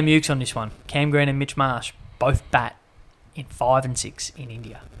I'm with Cam Hughes on this one. Cam Green and Mitch Marsh both bat in 5 and 6 in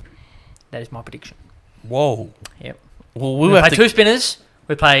India. That is my prediction. Whoa. Yep. Well, We we'll have play to. 2 spinners.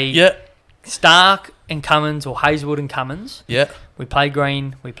 We play Yeah, Stark and Cummins, or Hazelwood and Cummins. yeah. We play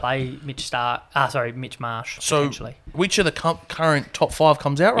Green. We play Mitch Marsh. So, potentially. which of the current top 5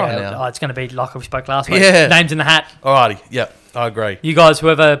 comes out right now? It's going to be like we spoke last week. Yeah. Names in the hat. Alrighty, yeah, I agree. You guys,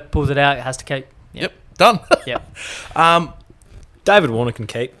 whoever pulls it out, has to keep. Yep, done. Yep. David Warner can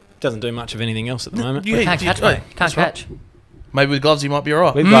keep. Doesn't do much of anything else at the moment. Yeah, Can't catch, mate. Can't that's right. catch. Maybe with gloves he might be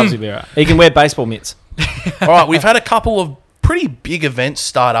alright. With gloves, he'll be right. He can wear baseball mitts. Alright, we've had a couple of pretty big events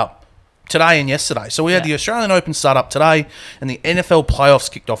start up today and yesterday. So we had the Australian Open start up today, and the NFL playoffs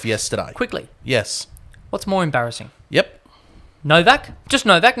kicked off yesterday. Quickly, Yes. what's more embarrassing? Yep. Novak? Just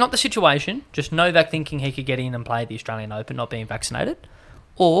Novak, not the situation. Just Novak thinking he could get in and play the Australian Open, not being vaccinated.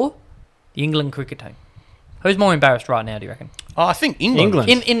 Or the England cricket team. Who's more embarrassed right now, do you reckon? I think England.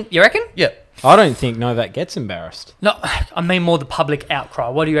 England. You reckon? Yeah. I don't think Novak gets embarrassed. No, I mean more the public outcry.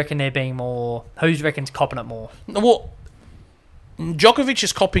 What do you reckon they're being more... Who do you reckon's copping it more? Well, Djokovic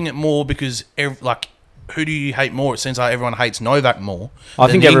is copying it more because, who do you hate more? It seems like everyone hates Novak more. I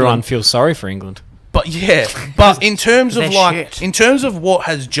think than everyone England. feels sorry for England. But yeah, but in terms of They're shit. in terms of what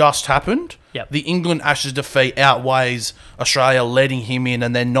has just happened, Yep. the England Ashes defeat outweighs Australia letting him in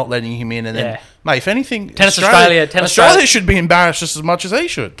and then not letting him in, and then Yeah. mate, if anything, Tennis Australia Australia- should be embarrassed just as much as he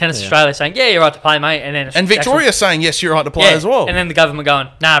should. Tennis Australia saying, yeah, you're right to play, mate. And Victoria saying yes, you're right to play as well. And then the government going,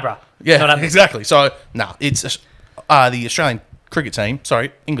 nah, bruh. Yeah, Not happening. exactly. So, it's the Australian cricket team.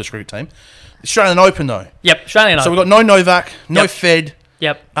 Sorry, English cricket team. Australian Open, though. Yep, Australian So Open. we've got no Novak, no Yep. Fed.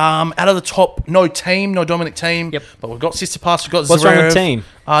 Yep. Out of the top, no team, no Dominic team. Yep. But we've got Tsitsipas, we've got What's wrong with Zverev. team?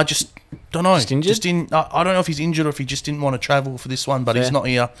 Just don't know. Just injured? I don't know if he's injured or if he just didn't want to travel for this one, but he's Fair. not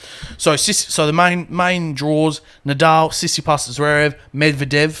here. So the main draws: Nadal, Tsitsipas, Zverev,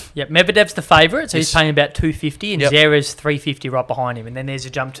 Medvedev. Yep, Medvedev's the favourite, so he's Yes. paying about 250, and Yep. Zverev's 350 right behind him. And then there's a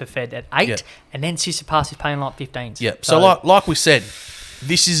jump to Fed at 8, Yep. and then Tsitsipas is paying like 15s. Yeah. So like we said,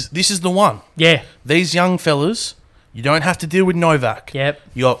 this is the one. yeah, These young fellas, you don't have to deal with Novak. yep.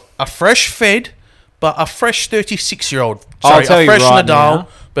 You got a fresh Fed, but a fresh 36-year-old. I'll Sorry, tell a you fresh right Nadal, now.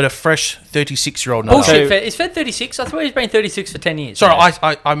 but a fresh 36-year-old Nadal. Bullshit, So- Fed. Is Fed 36? I thought he's been 36 for 10 years. Sorry,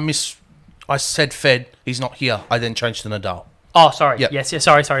 I said Fed. He's not here. I then changed to Nadal. Oh, sorry. Yep. Yes,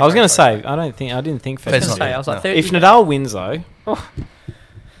 sorry. I was going to sorry. say, I didn't think Fed's Federer's not Say, here. I was like, No. 30. If Nadal wins though,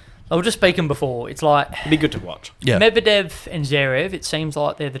 I was just speaking before. It's like it'd be good to watch. Yeah. Medvedev and Zverev, it seems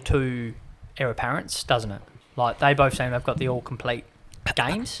like they're the two heir apparents, doesn't it? Like, they both seem they've got the all-complete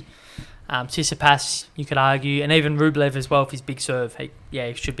games. Tsitsipas, you could argue, and even Rublev as well, if he's big serve, he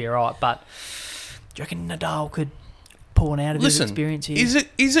should be all right. But do you reckon Nadal could pull one out of his Listen, experience here?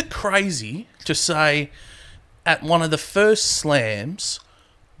 is it crazy to say at one of the first slams,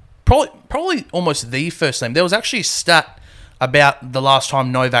 probably almost the first slam, there was actually a stat about the last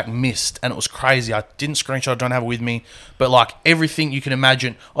time Novak missed, and it was crazy. I didn't screenshot, I don't have it with me, but like everything you can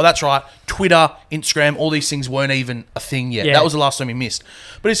imagine. Oh, that's right. Twitter, Instagram, all these things weren't even a thing yet. Yeah. That was the last time he missed.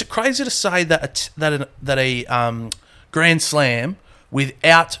 But is it crazy to say that a Grand Slam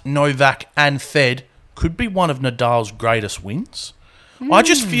without Novak and Fed could be one of Nadal's greatest wins? I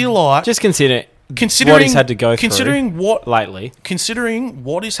just feel like Just considering considering what he's had to go through considering what lately. considering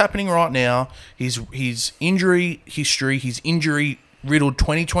what is happening right now, his injury history, his injury riddled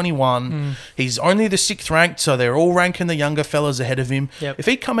 2021. He's only the 6th ranked, so they're all ranking the younger fellas ahead of him. Yep. If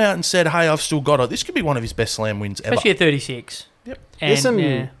he come out and said, "Hey, I've still got it," this could be one of his best slam wins ever. Especially at 36. Yep.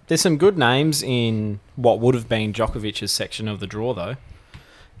 And, There's some good names in what would have been Djokovic's section of the draw though.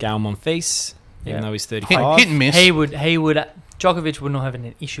 Gael Monfils, even Yeah. though he's hit, 35. hit and miss. he would. Djokovic would not have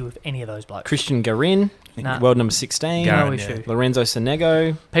an issue with any of those blokes. Christian Garin, Nah. world number 16. Garin, No yeah. issue. Lorenzo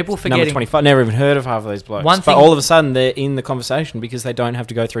Sonego, People number forgetting. 25. Never even heard of half of these blokes. One but thing- all of a sudden they're in the conversation because they don't have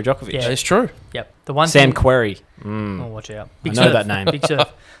to go through Djokovic. Yeah. That's true. Yep. The one Sam thing. Querrey. Oh, watch out. I know that name. Big Surf.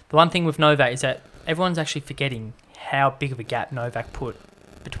 The one thing with Novak is that everyone's actually forgetting how big of a gap Novak put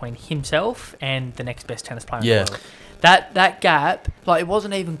between himself and the next best tennis player Yeah. in the world. That gap, like, it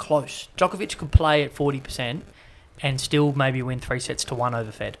wasn't even close. Djokovic could play at 40% and still maybe win 3 sets to 1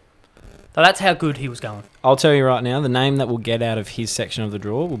 over Fed. So that's how good he was going. I'll tell you right now, the name that will get out of his section of the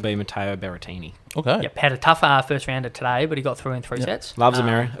draw will be Matteo Berrettini. Okay. Yep, had a tough first rounder today, but he got through in 3 sets. Loves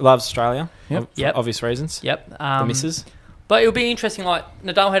America, loves Australia, Yep. for Yep. obvious reasons. Yep. The misses. But it'll be interesting. Like,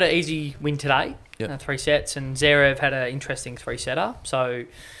 Nadal had an easy win today, Yep. 3 sets, and Zverev had an interesting 3-setter. So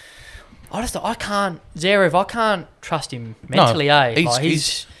I can't trust him mentally.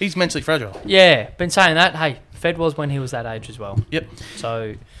 He's mentally fragile. Yeah, been saying that. Hey, Fed was when he was that age as well. Yep.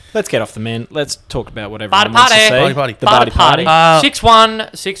 So Let's get off the men. Let's talk about whatever Party, wants to party. see. Party, party. The party party.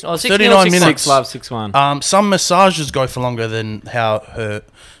 6-1, 6 39 6 minutes. 6-love, 6-1. Some massages go for longer than how her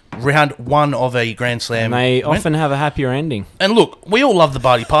round 1 of a Grand Slam And they went. often have a happier ending. And look, we all love the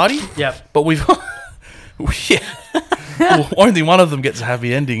party, Yep. but we've yeah. Well, only one of them gets a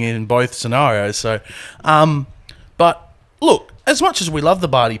happy ending in both scenarios. So, but look, as much as we love the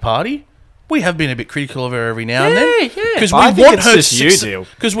party, we have been a bit critical of her every now and then Yeah. because I we think want it's her just you, to Dil.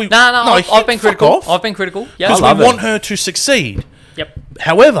 because we No, I've been fuck critical. off. I've been critical. Yeah. Because love we it. want her to succeed. Yep.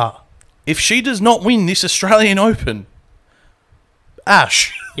 However, if she does not win this Australian Open,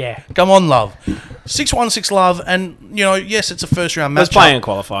 Ash, Yeah. come on, love. 6-1, 6-love, and, yes, it's a first-round Let's match. play and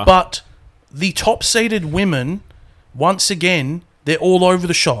qualify. But the top-seeded women, once again, they're all over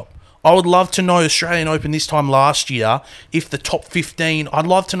the shop. I would love to know Australian Open this time last year, if the top 15, I'd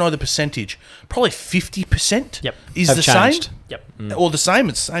love to know the percentage. Probably 50% Yep. is Have the changed. same. Yep. Or the same,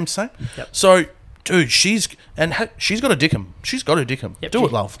 it's the same. Yep. So, Dude, she's got to dick him. She's got to dick him. Yep, Do she-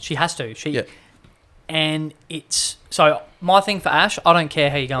 it, love. She has to. Yeah. And it's so my thing for Ash. I don't care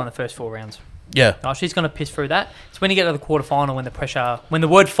how you go in the first 4 rounds. Yeah. Right, she's going to piss through that. It's when you get to the quarterfinal when the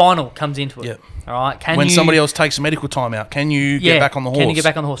word final comes into it. Yep. All right. When somebody else takes a medical time out, can you get back on the horse? Can you get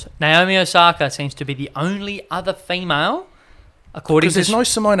back on the horse? Naomi Osaka seems to be the only other female, according Because to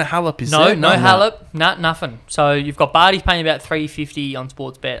there's no Simona Halep, is no there? Halep, nothing. So you've got Barty's paying about $350 on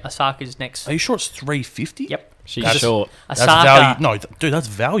Sportsbet. Osaka's next. Are you sure it's $350? Yep. She's That's- short. That's Osaka. value. No, dude, that's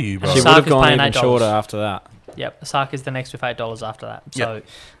value, bro. She would have Osaka's gone paying even $8. shorter after that. Yep. Osaka's the next with $8 after that. So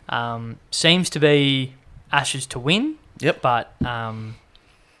seems to be Ash's to win. Yep. But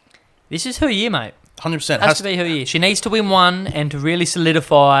this is her year, mate. 100%. Has to be her year. She needs to win one and to really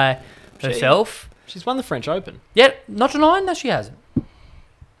solidify herself. She's won the French Open. Yeah, not denying that she hasn't.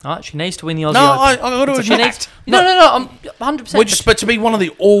 All right, she needs to win the Aussie No, I Open. got to So she admit. needs. No, I'm 100%. But to be one of the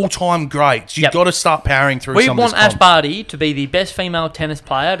all-time greats, you've Yep. got to start powering through We some want of this Ash comp. Barty to be the best female tennis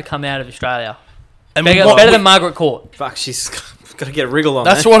player to come out of Australia. And we Better, want- better than Margaret Court. Fuck, she's got to get a wriggle on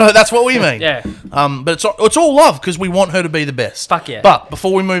That's there. that's what we mean. Yeah. But it's all love because we want her to be the best. Fuck yeah. But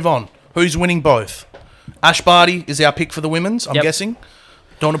before we move on, who's winning both? Ash Barty is our pick for the women's, I'm Yep. guessing.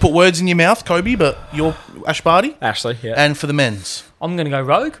 Don't want to put words in your mouth, Kobe, but you're Ash Barty. Ashley, yeah. And for the men's. I'm going to go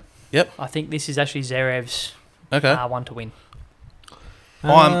Rogue. Yep. I think this is actually Zverev's Okay. one to win.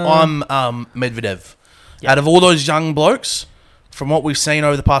 I'm Medvedev. Yep. Out of all those young blokes, from what we've seen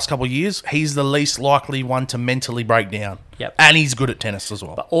over the past couple of years, he's the least likely one to mentally break down. Yep. And he's good at tennis as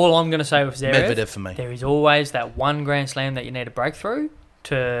well. But all I'm going to say with Zverev, Medvedev for me. there is always that one Grand Slam that you need to break through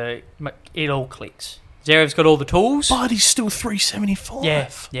to it all clicks. Zverev's got all the tools. But he's still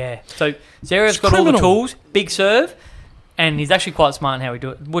 375. Yeah. So Zverev's It's got all the criminal. tools, big serve, and he's actually quite smart in how he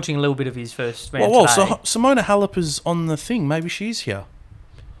do it. Watching a little bit of his first round Well, today. so Simona Halep is on the thing. Maybe she's here.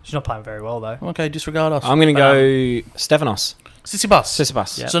 She's not playing very well though. Okay, disregard us. I'm going to go Stefanos. Tsitsipas.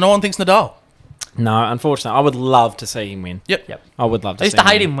 Tsitsipas. Yeah. So no one thinks Nadal. No, unfortunately, I would love to see him win. Yep. I would love to I used see to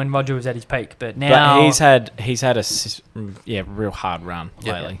hate win. him when Roger was at his peak, but now But he's had a real hard run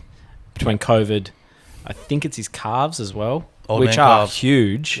Yep. lately. Between COVID, I think it's his calves as well, Old which man are calves.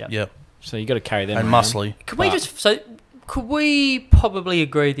 huge. Yep. Yep. So you got to carry them And around. muscly. could we probably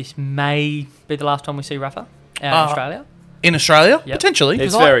agree this may be the last time we see Rafa out in Australia? In Australia? Yep. Potentially.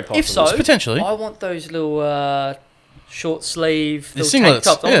 It's 'Cause very If possible. so, Potentially. I want those little short sleeve The little tank singlets,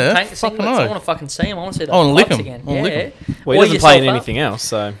 tops. I yeah, want tank fucking singlets. I know. want to fucking see him. I want to see I wanna those lick clubs 'em. again. I wanna lick Yeah. 'em. Well, he Oil doesn't play in yourself up. anything else,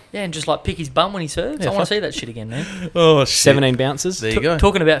 so Yeah, and just like pick his bum when he serves. Yeah, I want fuck. to see that shit again, man. Oh, shit. 17 bounces. There you go.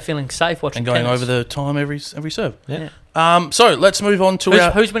 Talking about feeling safe watching And going tennis. over the time every serve. Yeah. So let's move on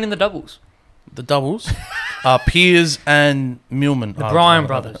to Who's winning the doubles? the doubles. Piers and Millman. The Bryan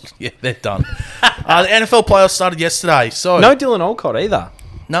brothers. Yeah, they're done. The NFL playoffs started yesterday. So No Dylan Alcott either.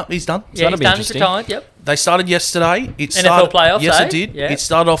 no, he's done. Yeah, that'll he's be done. He's interesting. retired. Yep. They started yesterday. It NFL started, playoffs, Yes, eh? it did. Yeah. It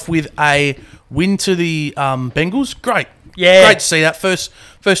started off with a win to the Bengals. Great. Yeah. Great to see that. First,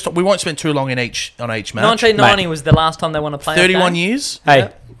 we won't spend too long on each match. 1990 was the last time they won a playoff 31 game. years. Hey, Yeah.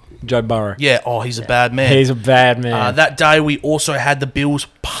 Joe Burrow. Yeah. Oh, he's a bad man. He's a bad man. That day we also had the Bills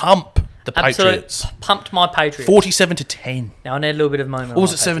pump the Absolutely Patriots. pumped my Patriots. 47-10. Now I need a little bit of a moment. Or was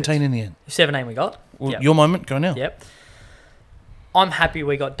on it my 17 Patriots. in the end? 17 we got. Well, Yep. Your moment. Go now. Yep. I'm happy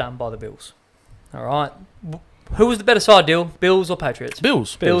we got done by the Bills. All right. Who was the better side, Dill? Bills or Patriots?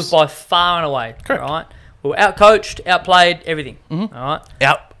 Bills. Bills by far and away. Correct. All right. We were outcoached, outplayed, everything. All right.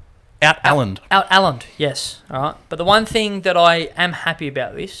 Out Allen. Out-Allened, yes. All right. But the one thing that I am happy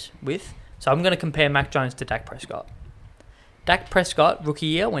about so I'm going to compare Mac Jones to Dak Prescott. Dak Prescott, rookie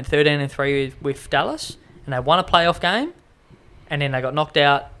year, went 13-3 with Dallas, and they won a playoff game, and then they got knocked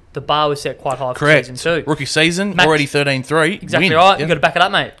out. The bar was set quite high for Correct. season 2. Rookie season, Mac- already 13-3. Exactly win. right. Yep. You've got to back it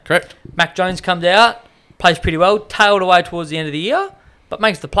up, mate. Correct. Mac Jones comes out, plays pretty well, tailed away towards the end of the year, but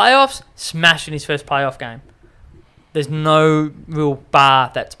makes the playoffs, smashed in his first playoff game. There's no real bar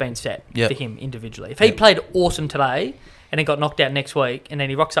that's been set Yep. for him individually. If he Yep. played awesome today and then got knocked out next week and then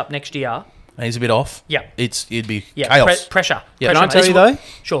he rocks up next year, And he's a bit off. yeah, It'd be yeah, chaos. pressure. Yeah. Can I mate. tell This you is what- though?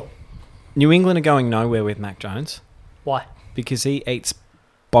 Sure. New England are going nowhere with Mac Jones Why? because he eats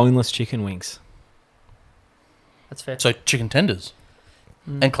boneless chicken wings. That's fair. So chicken tenders.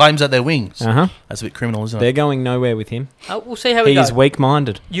 And claims that they're wings. Uh huh. That's a bit criminal, isn't They're it? going nowhere with him. We'll see how we He go. is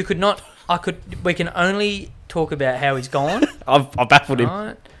weak-minded. You could not. We can only talk about how he's gone. I've baffled him.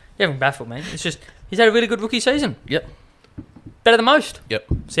 Right? You haven't baffled me. It's just he's had a really good rookie season. Yep. Better than most. Yep.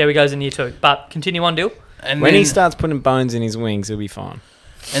 See how he goes in year 2. But continue on, Dill. And When then, he starts putting bones in his wings, he'll be fine.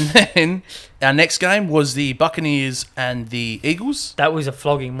 And then our next game was the Buccaneers and the Eagles. That was a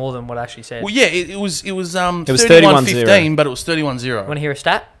flogging more than what I actually said. Well, yeah, it was 31-0. 31-15, but it was 31-0. Want to hear a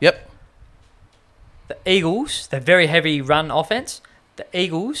stat? Yep. the Eagles, they're very heavy run offense. The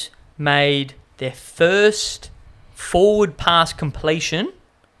Eagles made their first forward pass completion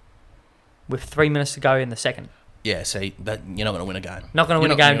with 3 minutes to go in the second. Yeah, see, that you're not going to win a game. Not going to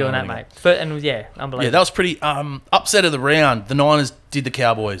win a game doing that, mate. But unbelievable. Yeah, that was pretty upset of the round. The Niners did the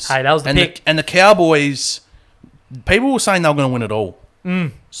Cowboys. Hey, that was the pick. And the Cowboys, people were saying they were going to win it all.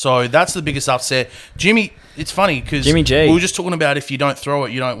 So that's the biggest upset. Jimmy, it's funny because Jimmy G. we were just talking about if you don't throw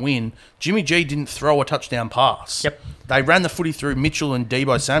it, you don't win. Jimmy G didn't throw a touchdown pass. Yep. They ran the footy through Mitchell and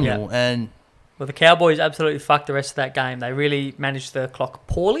Deebo Samuel, and well, the Cowboys absolutely fucked the rest of that game. They really managed the clock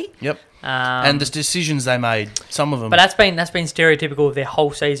poorly. yep. And the decisions they made, some of them. But that's been stereotypical of their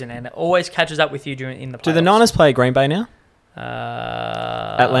whole season, and it always catches up with you in the playoffs. Do the Niners play Green Bay now?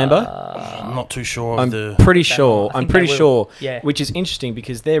 At Lambeau? I'm not too sure. I'm pretty sure. I I'm think pretty they will. sure. Yeah. Which is interesting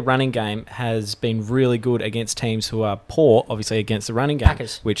because their running game has been really good against teams who are poor, obviously against the running game,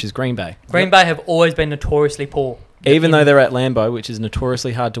 Packers. which is Green Bay. Green Bay have always been notoriously poor. Even though they're at Lambeau, which is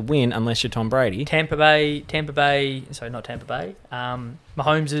notoriously hard to win unless you're Tom Brady. Tampa Bay, sorry, not Tampa Bay.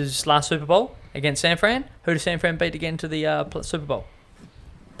 Mahomes' last Super Bowl against San Fran. Who did San Fran beat to get into the Super Bowl?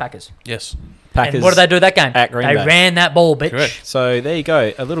 Packers. Yes. Packers. And what did they do that game? At Green they Bay. ran that ball, bitch. Correct. So there you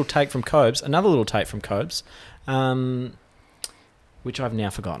go. A little take from Cobes. Another little take from Cobes. Which I've now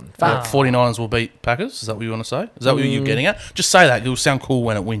forgotten. Ah. 49ers will beat Packers. Is that what you want to say? Is that what you're getting at? Just say that. It'll sound cool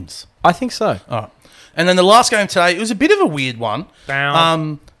when it wins. I think so. All right. And then the last game today, it was a bit of a weird one.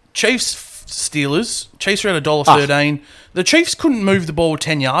 Bow. Chiefs Steelers. Chiefs were at $1.13. The Chiefs couldn't move the ball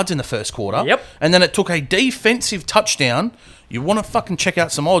 10 yards in the first quarter. Yep. And then it took a defensive touchdown. You want to fucking check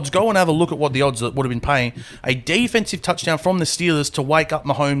out some odds, go and have a look at what the odds that would have been paying. A defensive touchdown from the Steelers to wake up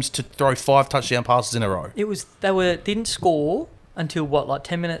Mahomes to throw 5 touchdown passes in a row. They didn't score until what, like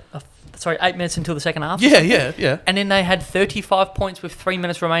 8 minutes until the second half? Yeah. And then they had 35 points with 3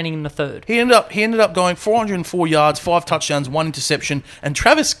 minutes remaining in the third. He ended up going 404 yards, 5 touchdowns, 1 interception, and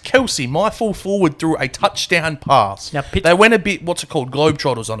Travis Kelce, my full forward, threw a touchdown pass. Now, they went a bit,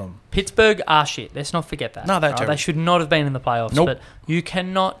 Globetrotters on them. Pittsburgh are shit. Let's not forget that. No, they're Right? terrible. They should not have been in the playoffs. Nope. But you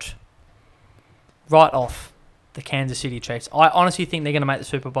cannot write off the Kansas City Chiefs. I honestly think they're going to make the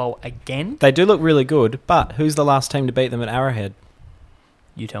Super Bowl again. They do look really good, but who's the last team to beat them at Arrowhead?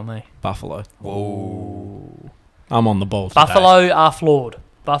 You tell me. Buffalo. Whoa. I'm on the ball today. Buffalo are flawed.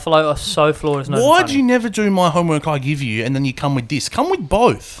 Buffalo are so flawed. It's not Why even do funny. you never do my homework I give you and then you come with this? Come with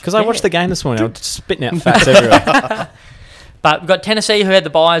both. Because I watched the game this morning. I was spitting out facts everywhere. But we've got Tennessee, who had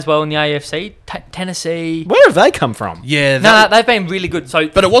the bye as well in the AFC. Tennessee. Where have they come from? Yeah. No, they've been really good. So,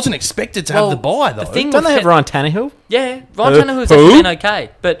 But it wasn't expected to have the bye, though. thing Don't with they have Ryan Tannehill? Yeah, Ryan Tannehill's Who? actually been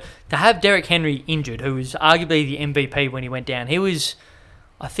okay. But to have Derrick Henry injured, who was arguably the MVP when he went down,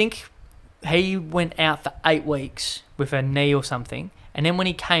 I think he went out for 8 weeks with a knee or something. And then when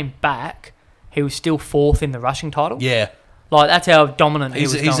he came back, he was still 4th in the rushing title. Yeah. Like, that's how dominant he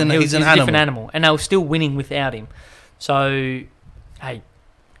was going. He's He's an a different animal. And they were still winning without him. So, hey,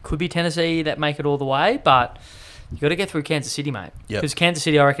 could be Tennessee that make it all the way, but you got to get through Kansas City, mate. Yep. Because Kansas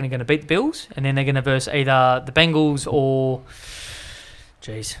City, I reckon, are going to beat the Bills, and then they're going to verse either the Bengals or,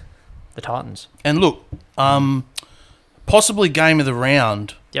 the Titans. And look, possibly game of the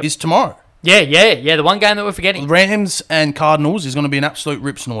round is tomorrow. Yeah, the one game that we're forgetting. Rams and Cardinals is going to be an absolute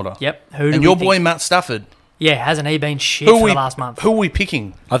rip snorter. Yep. And your boy Matt Stafford. Yeah, hasn't he been shit for the last month? Who are we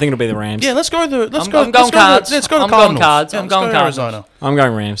picking? I think it'll be the Rams. Yeah, let's go. I'm going Cards. Let's go to I'm Cardinals. going Cards. Yeah, I'm let's go going to Cardinals. Arizona. I'm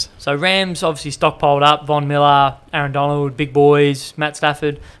going Rams. So Rams obviously stockpiled up. Von Miller, Aaron Donald, big boys, Matt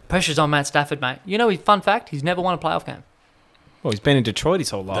Stafford. Pressure's on Matt Stafford, mate. You know, fun fact, he's never won a playoff game. Well, he's been in Detroit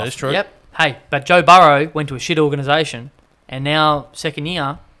his whole life. That is true. Yep. Hey, but Joe Burrow went to a shit organisation, and now second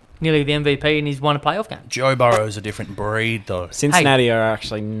year, nearly the MVP, and he's won a playoff game. Joe Burrow is a different breed, though. Cincinnati are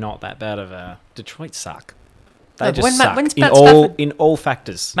actually not that bad of a... Detroit suck. They No, just when suck when's in Matt all Stafford- in all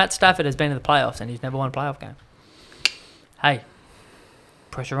factors. Matt Stafford has been in the playoffs, and he's never won a playoff game. Hey,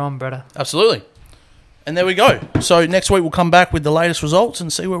 pressure on, brother. Absolutely. And there we go. So next week we'll come back with the latest results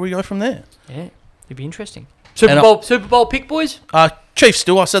and see where we go from there. Yeah, it'd be interesting. Super Bowl pick, boys. Chiefs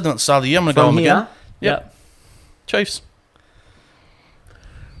still. I said them at the start of the year. I'm going to go From on here, again. Yep. Chiefs.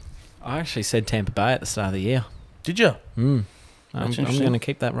 I actually said Tampa Bay at the start of the year. Did you? I'm interesting. going to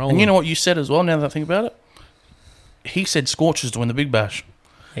keep that rolling. And you know what you said as well, now that I think about it? He said Scorchers to win the Big Bash.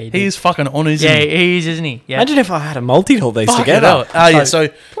 Yeah, He is fucking on his Yeah, he is, isn't he? Yeah. Imagine if I had a multi all these Fucking together. hell. Yeah, so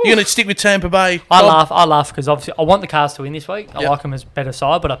you're going to stick with Tampa Bay. I laugh because obviously I want the Cars to win this week. I Yep. like them as better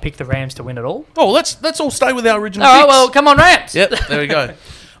side, but I picked the Rams to win it all. Oh, let's all stay with our original All right, picks. well, come on, Rams. Yep, there we go.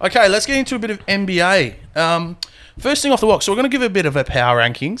 Okay, let's get into a bit of NBA. First thing off the walk, so we're going to give a bit of our power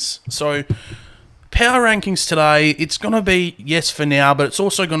rankings. So Power rankings today, it's going to be, yes, for now, but it's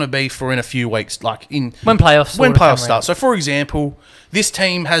also going to be for in a few weeks, like in When playoffs when sort of come playoffs start. around. So, for example, this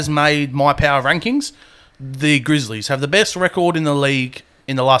team has made my power rankings. The Grizzlies have the best record in the league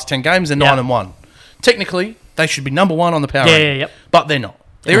in the last 10 games. They're Yeah. 9-1. Technically, they should be number one on the power Yeah, rankings. yeah, yep. But they're not.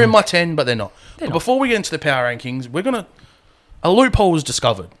 They're in my 10, but they're not. But not. before we get into the power rankings, we're going to... A loophole was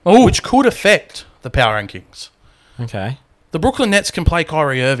discovered, Ooh. which could affect the power rankings. Okay. The Brooklyn Nets can play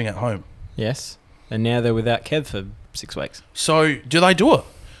Kyrie Irving at home. Yes. And now they're without Kev for 6 weeks. So, do they do it?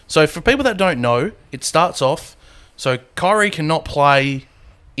 So, for people that don't know, it starts off... So, Kyrie cannot play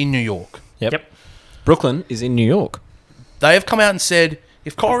in New York. Yep. Brooklyn is in New York. They have come out and said,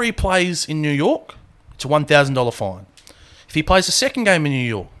 if Kyrie plays in New York, it's a $1,000 fine. If he plays a second game in New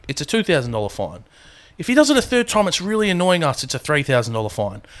York, it's a $2,000 fine. If he does it a third time, it's really annoying us, it's a $3,000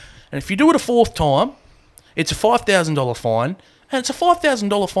 fine. And if you do it a fourth time, it's a $5,000 fine, and it's a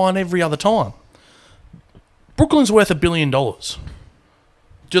 $5,000 fine every other time. Brooklyn's worth $1 billion.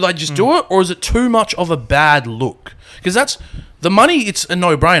 Do they just do it, or is it too much of a bad look? Because that's the money. It's a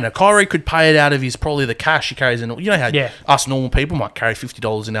no-brainer. Kyrie could pay it out of his probably the cash he carries in. You know how Yeah. us normal people might carry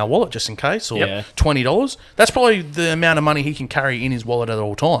 $50 in our wallet just in case, or Yep. $20. That's probably the amount of money he can carry in his wallet at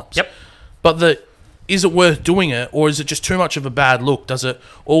all times. Yep. But is it worth doing it, or is it just too much of a bad look? Does it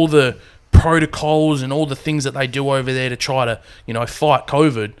all the protocols and all the things that they do over there to try to fight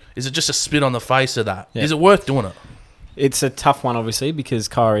COVID? Is it just a spit on the face of that? Yeah. Is it worth doing it? It's a tough one, obviously, because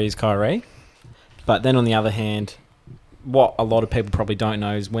Kyrie is Kyrie. But then on the other hand, what a lot of people probably don't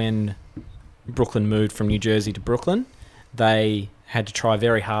know is when Brooklyn moved from New Jersey to Brooklyn, they had to try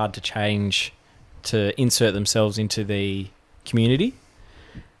very hard to insert themselves into the community.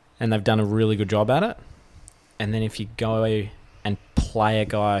 And they've done a really good job at it. And then if you go and play a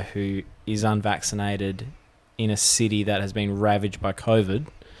guy who is unvaccinated in a city that has been ravaged by COVID,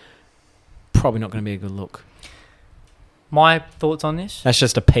 probably not going to be a good look. My thoughts on this? That's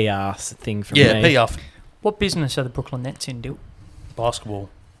just a PR thing for me. Yeah, PR What business are the Brooklyn Nets in, Dill? basketball,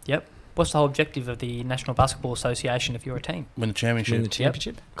 Yep. What's the whole objective of the National Basketball Association if you're a team? win the championship. Win the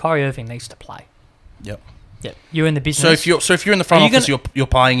championship. Kyrie Irving needs to play. Yep. Yep. You're in the business. So if you're in the front Are you office, you're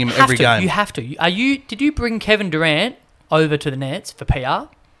paying him have every to. game. You have to. Did you bring Kevin Durant over to the Nets for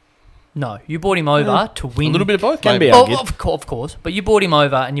PR? No, you brought him over to A win. little bit of both. Can maybe. be Oh, argued. of course. But you brought him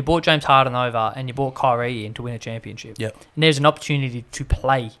over, and you brought James Harden over, and you brought Kyrie in to win a championship. Yep. And there's an opportunity to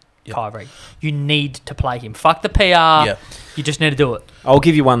play Yep. Kyrie. You need to play him. Fuck the PR. Yeah. You just need to do it. I'll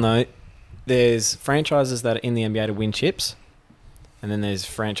give you one, though. There's franchises that are in the NBA to win chips, and then there's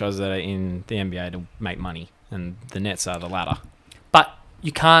franchises that are in the NBA to make money, and the Nets are the latter. But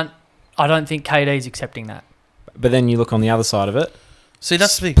you can't. I don't think KD's accepting that. But then you look on the other side of it, See,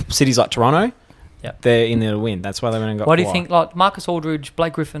 that's the thing. cities like Toronto, Yep. they're in there to win. That's why they went and got Why do you Kawhi. think, like Marcus Aldridge,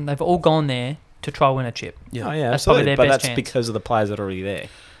 Blake Griffin, they've all gone there to try win a chip? Yeah. Oh, yeah, That's probably absolutely. their But best that's chance. because of the players that are already there.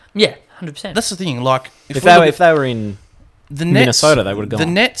 Yeah, 100%. That's the thing. Like If we they, look were, at if they were in the Minnesota, they would've The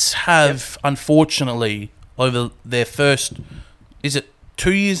gone. Nets have, unfortunately, over their first, is it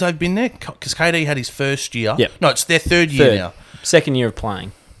 2 years they've been there? Because KD had his first year. Yep. No, it's their third year Third. now. Second year of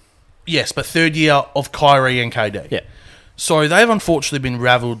playing. Yes, but third year of Kyrie and KD. Yeah. So they've unfortunately been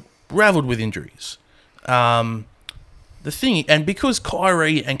raveled with injuries. The thing, and because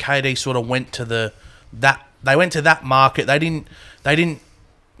Kyrie and KD sort of went to that market, they didn't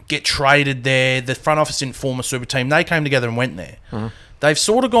get traded there. The front office didn't form a super team. They came together and went there. Mm-hmm. They've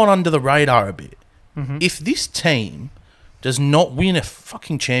sort of gone under the radar a bit. If this team does not win a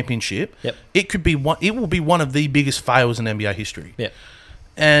fucking championship, Yep. it will be one of the biggest fails in NBA history. Yeah.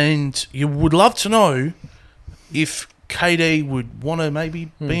 And you would love to know if KD would want to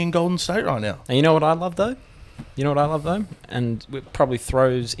maybe be in Golden State right now. And you know what I love, though? And it probably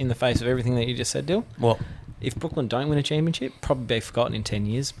throws in the face of everything that you just said, Dill. Well, If Brooklyn don't win a championship, probably be forgotten in 10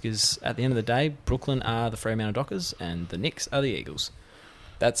 years because at the end of the day, Brooklyn are the Fremantle Dockers and the Knicks are the Eagles.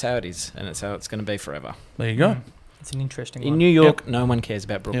 That's how it is, and that's how it's going to be forever. there you go. It's an interesting In one. New York, no one cares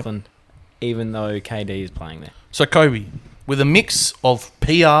about Brooklyn, even though KD is playing there. So, Kobe, with a mix of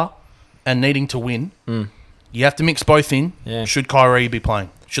PR and needing to win, you have to mix both in. Yeah. Should Kyrie be playing?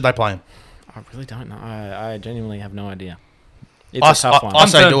 Should they play him? I really don't know. I genuinely have no idea. It's a tough one. I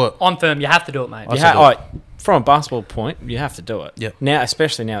say firm. do it. I'm firm. You have to do it, mate. I You say ha- do it. from a basketball point, you have to do it. Yep. Now,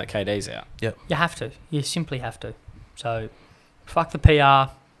 especially now that KD's out. Yep. You have to. You simply have to. So, fuck the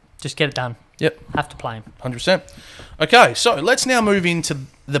PR. Just get it done. Yep. Have to play him. 100%. Okay, so let's now move into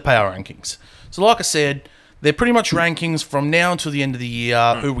the power rankings. So, like I said, they're pretty much rankings from now until the end of the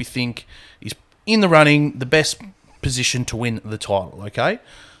year, who we think is in the running, the best position to win the title, okay?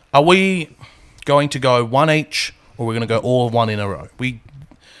 Are we going to go one each, or we're going to go all one in a row?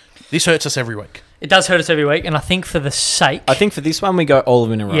 This hurts us every week. It does hurt us every week, and I think for the sake... I think for this one, we go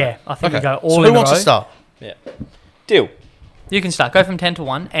all in a row. Yeah, I think we Okay. go all So in who a wants row. to start? Deal. You can start. Go from 10 to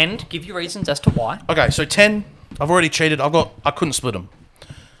 1 and give your reasons as to why. Okay, so 10. I've already cheated. I couldn't split them.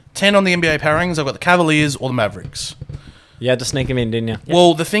 10 on the NBA power rankings. I've got the Cavaliers or the Mavericks. You had to sneak him in, didn't you?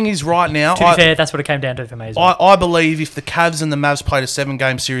 Well, the thing is, right now, To be fair, that's what it came down to for me as well. I believe if the Cavs and the Mavs played a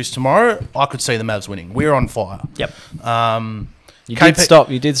 7-game series tomorrow, I could see the Mavs winning. We're on fire. Yep. You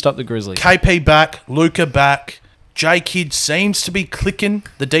KP did stop the Grizzlies. KP back, Luca back. J Kidd seems to be clicking.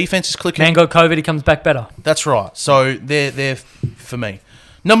 The defense is clicking. Man got COVID, he comes back better. That's right. So they're for me.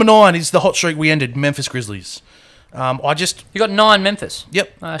 Number 9 is the hot streak we ended. Memphis Grizzlies. You got 9 Memphis.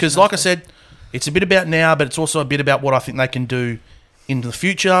 Yep. Oh, Because that's like I nice. said, it's a bit about now, but it's also a bit about what I think they can do into the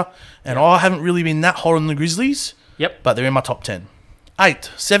future. And I haven't really been that hot on the Grizzlies, Yep. but they're in my top 10.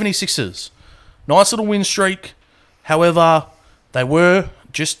 8, 76ers. Nice little win streak. However, they were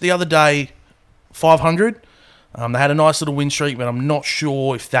just the other day 500. They had a nice little win streak, but I'm not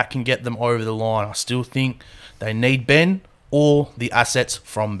sure if that can get them over the line. I still think they need Ben or the assets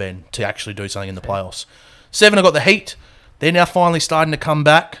from Ben to actually do something in the playoffs. 7, I got the Heat. They're now finally starting to come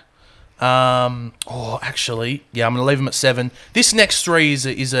back. I'm going to leave them at 7. This next 3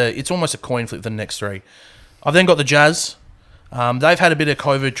 it's almost a coin flip for the next 3. I've then got the Jazz. They've had a bit of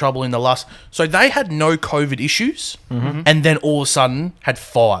COVID trouble in the last... So they had no COVID issues, and then all of a sudden had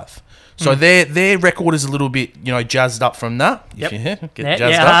 5. So their record is a little bit, jazzed up from that. Yep. Get jazzed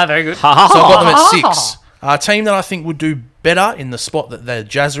up. Yeah, very good. So I've got them at 6. A team that I think would do better in the spot that the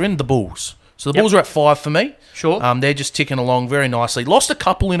Jazz are in, the Bulls. So the Yep. Bulls are at 5 for me. Sure. They're just ticking along very nicely. Lost a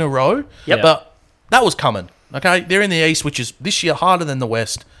couple in a row, Yep. but that was coming. Okay, they're in the East, which is this year harder than the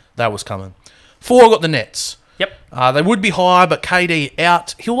West. That was coming. 4, I got the Nets. Yep. They would be high, but KD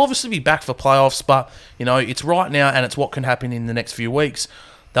out. He'll obviously be back for playoffs, but it's right now, and it's what can happen in the next few weeks.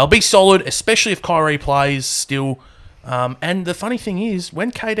 They'll be solid, especially if Kyrie plays still. And the funny thing is,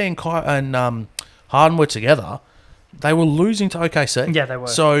 when KD and Harden were together, they were losing to OKC. Yeah, they were.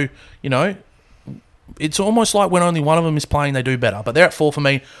 So it's almost like when only one of them is playing, they do better. But they're at 4 for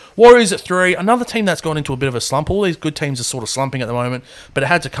me. Warriors at 3. Another team that's gone into a bit of a slump. All these good teams are sort of slumping at the moment, but it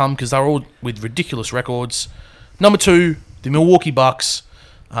had to come because they're all with ridiculous records. Number 2, the Milwaukee Bucks.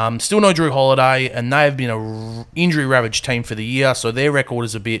 Still no Drew Holiday, and they have been a injury-ravaged team for the year, so their record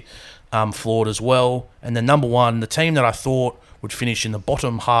is a bit flawed as well. And then number 1, the team that I thought would finish in the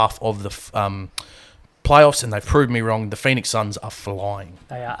bottom half of the playoffs, and they've proved me wrong. The Phoenix Suns are flying.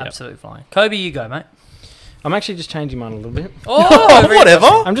 They are absolutely flying. Kobe, you go, mate. I'm actually just changing mine a little bit. Oh, Whatever.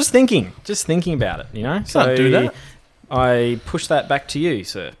 I'm just thinking about it, So Can't do that. I push that back to you,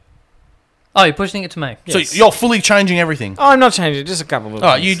 sir. Oh, you're pushing it to me. So Yes. you're fully changing everything. Oh, I'm not changing, just a couple of All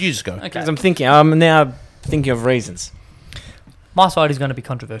right, you things. just go. Okay. Because I'm now thinking of reasons. My side is going to be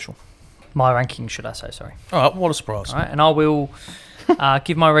controversial. My ranking, should I say, sorry. All right, what a surprise. All right, and I will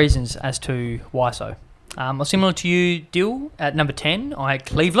give my reasons as to why so. Well, similar to you, Dill, at number 10, I had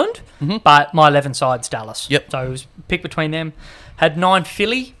Cleveland, but my 11 side's Dallas. Yep. So it was pick between them. Had 9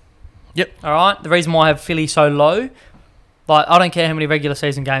 Philly. Yep. All right. The reason why I have Philly so low, I don't care how many regular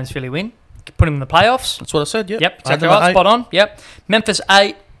season games Philly win. Put them in the playoffs. That's what I said, yep. Yep, I had exactly them at right. 8. Spot on. Yep. Memphis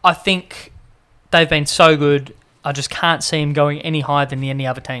 8, I think they've been so good. I just can't see them going any higher than any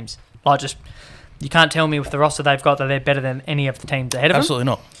other teams. You can't tell me with the roster they've got that they're better than any of the teams ahead of Absolutely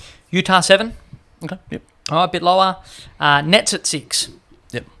not. them. Utah 7. Okay, yep. All right, a bit lower. Nets at 6.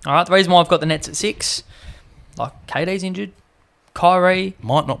 Yep. All right, the reason why I've got the Nets at 6, KD's injured, Kyrie.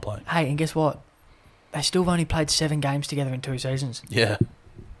 Might not play. Hey, and guess what? They still have only played 7 games together in 2 seasons. Yeah,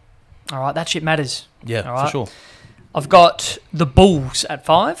 All right, that shit matters. yeah, All for right. sure. I've got the Bulls at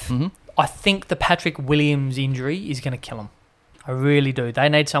 5. Mm-hmm. I think the Patrick Williams injury is going to kill them. I really do. They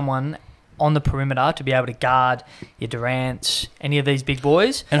need someone on the perimeter to be able to guard your Durants, any of these big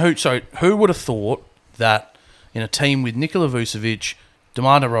boys. And who would have thought that in a team with Nikola Vucevic,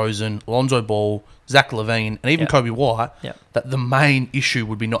 DeMar DeRozan, Lonzo Ball, Zach LaVine, and even Yep. Kobe White, Yep. that the main issue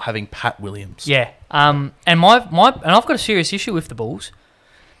would be not having Pat Williams? Yeah. And and I've got a serious issue with the Bulls.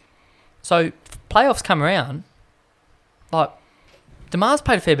 So playoffs come around, DeMar's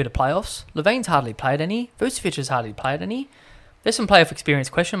played a fair bit of playoffs. LaVine's hardly played any. Vucevic has hardly played any. There's some playoff experience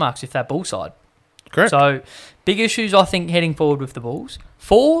question marks with that Bull side. Correct. So big issues, I think, heading forward with the Bulls.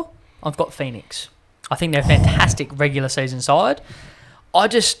 4, I've got Phoenix. I think they're a fantastic regular season side. I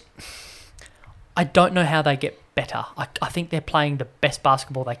don't know how they get better. I think they're playing the best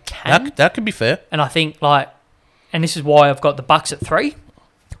basketball they can. that could be fair. And I think, and this is why I've got the Bucks at 3.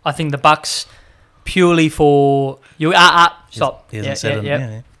 I think the Bucks purely for... Stop. He hasn't said it.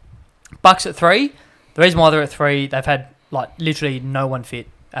 Yeah. Bucks at 3. The reason why they're at 3, they've had, literally no one fit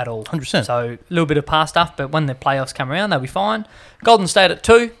at all. 100%. So a little bit of past stuff, but when the playoffs come around, they'll be fine. Golden State at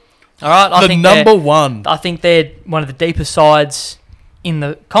 2. All right, I The think number one. I think they're one of the deepest sides in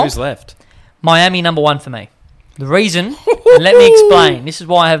the comp. Who's left? Miami number 1 for me. The reason, and let me explain. This is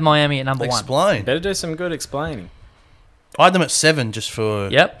why I have Miami at number 1. Explain. Better do some good explaining. I had them at 7 just for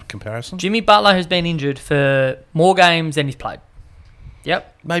Yep. comparison. Jimmy Butler has been injured for more games than he's played.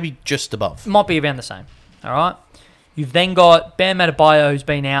 Yep. Maybe just above. Might be around the same. All right. You've then got Bam Adebayo, who's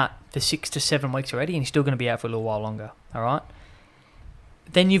been out for 6 to 7 weeks already, and he's still going to be out for a little while longer. All right.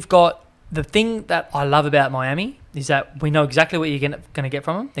 Then you've got the thing that I love about Miami is that we know exactly what you're going to get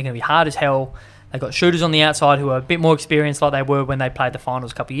from them. They're going to be hard as hell. They've got shooters on the outside who are a bit more experienced, like they were when they played the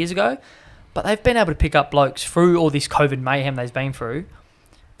finals a couple of years ago. But they've been able to pick up blokes through all this COVID mayhem they've been through.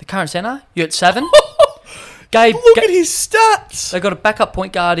 The current centre, you're at 7. Look at his stats. They've got a backup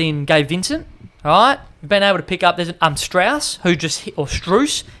point guard in Gabe Vincent. All right, you've been able to pick up. There's Strauss who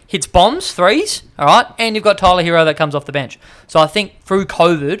Strus hits bombs, threes. All right, and you've got Tyler Hero that comes off the bench. So I think through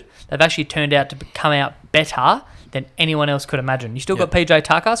COVID, they've actually turned out to come out better than anyone else could imagine. You still got PJ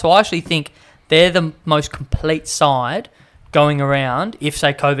Tucker, so I actually think they're the most complete side going around if,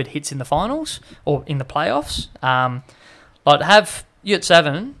 say, COVID hits in the finals or in the playoffs. Like to have you at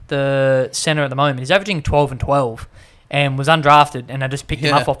 7, the centre at the moment, he's averaging 12 and 12 and was undrafted, and they just picked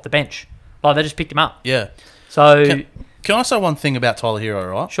him up off the bench. Like, they just picked him up. Yeah. So, Can I say one thing about Tyler Hero,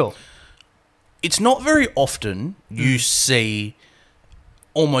 right? sure. It's not very often you see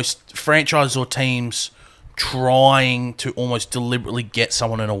almost franchises or teams trying to almost deliberately get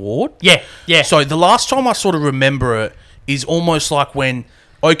someone an award. Yeah, yeah. So the last time I sort of remember it is almost like when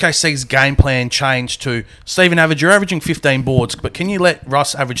OKC's game plan changed to, Stephen Average, you're averaging 15 boards, but can you let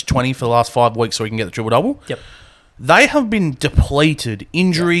Russ average 20 for the last 5 weeks so he can get the triple-double? Yep. They have been depleted,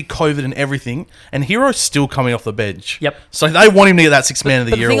 injury, COVID and everything, and Hero's still coming off the bench. Yep. So they want him to get that Sixth Man of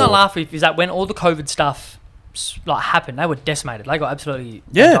the But Year the thing I award. laugh with is that when all the COVID stuff happened, they were decimated. They got absolutely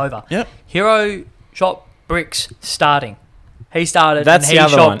Yeah, bent over. yeah. Hero shot bricks starting. He started That's and the he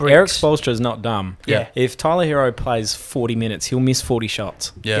other shot one. bricks. Eric Spoelstra is not dumb. Yeah. If Tyler Hero plays 40 minutes, he'll miss 40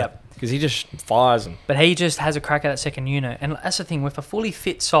 shots Yeah. Yep. because he just fires them. But he just has a crack at that second unit. And that's the thing, with a fully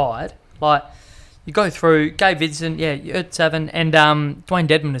fit side, like, you go through Gabe Vincent, yeah, you're at 7, and Dwayne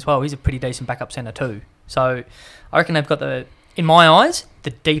Dedman as well. He's a pretty decent backup centre too. So I reckon they've got in my eyes,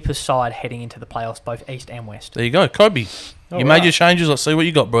 the deepest side heading into the playoffs, both East and West. There you go. Kobe, you made your changes. Let's see what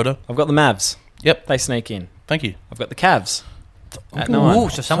you got, brother. I've got the Mavs. Yep. They sneak in. Thank you. I've got the Cavs. At Ooh, 9.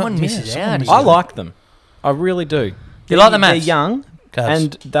 so someone Yeah, misses someone out. misses I like them. I really do. You like the They're Mavs? young, Cavs.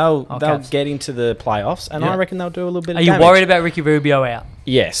 and they'll Cavs. get into the playoffs, and Yeah. I reckon they'll do a little bit Are of you damage. worried about Ricky Rubio out?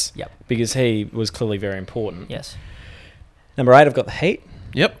 Yes. Yep. Because he was clearly very important. Yes. Number 8, I've got the Heat.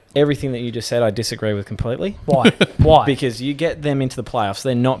 Yep. Everything that you just said, I disagree with completely. Why? Why? Because you get them into the playoffs,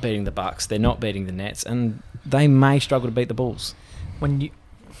 they're not beating the Bucks, they're not beating the Nets, and they may struggle to beat the Bulls. when you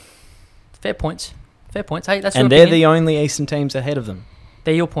fair points. Hey, that's And your they're opinion. the only Eastern teams ahead of them,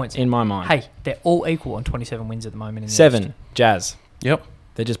 They're your points. in my mind. Hey, they're all equal on 27 wins at the moment. In the 7, East. Jazz. Yep.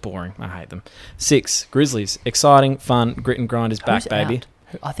 They're just boring. I hate them. 6, Grizzlies. Exciting, fun, grit and grind is back, Who's baby.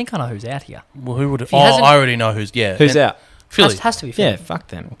 out? I think I know who's out here. Well, who would? If he Oh, hasn't- I already know who's. Yeah. Who's out? Philly. Has to be Philly. Yeah, fuck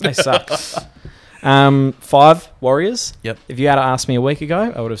them. They suck. 5, Warriors. Yep. If you had asked me a week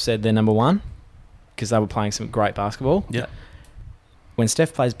ago, I would have said they're number 1 because they were playing some great basketball. Yep. When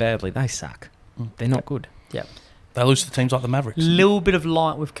Steph plays badly, they suck. They're not good. Yep. They lose to teams like the Mavericks. Little bit of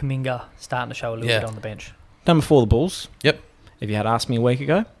light with Kuminga starting to show a little Yeah. bit on the bench. Number 4, the Bulls. Yep. If you had asked me a week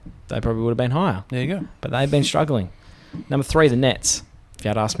ago, they probably would have been higher. There you go. But they've been struggling. Number 3, the Nets. If you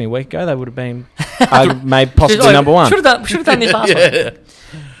had asked me a week ago, they would have been maybe possibly number 1. Should have done this last one.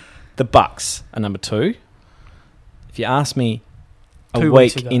 The Bucks are number 2. If you ask me a 2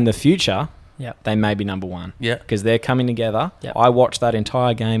 weeks week ago. in the future, Yep. they may be number 1 Yeah. because they're coming together. Yep. I watched that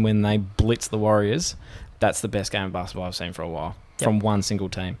entire game when they blitzed the Warriors. That's the best game of basketball I've seen for a while Yep. from one single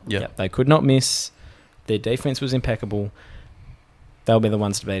team. Yeah. Yep. They could not miss. Their defense was impeccable. They'll be the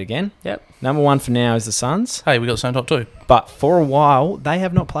ones to beat again. Yep. Number 1 for now is the Suns. Hey, we got the same top 2. But for a while, they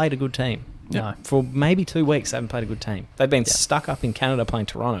have not played a good team. No. For maybe 2 weeks, they haven't played a good team. They've been Yeah. stuck up in Canada playing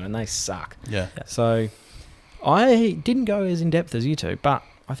Toronto, and they suck. Yeah. So I didn't go as in-depth as you two, but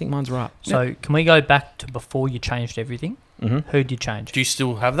I think mine's right. So can we go back to before you changed everything? hmm Who'd you change? Do you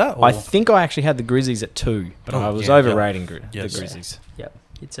still have that? Or? I think I actually had the Grizzlies at 2, but Oh, I was yeah, overrating Yes. the Grizzlies. Yep.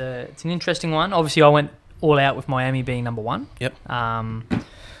 It's an interesting one. Obviously, I went all out with Miami being number 1. Yep.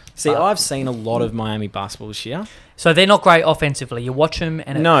 See, But- I've seen a lot of Miami basketball this year. So they're not great offensively. You watch them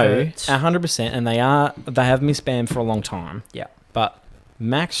and it No, hurts. 100%, and they have missed Bam for a long time. Yeah. But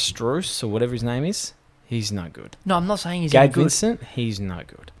Max Strus, or whatever his name is, He's no good. No, I'm not saying he's any Gabe good, Vincent, he's no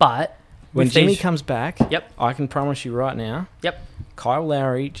good. but When with Jimmy these- comes back, Yep. I can promise you right now, Yep. Kyle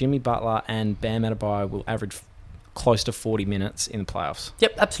Lowry, Jimmy Butler, and Bam Adebayo will average close to 40 minutes in the playoffs.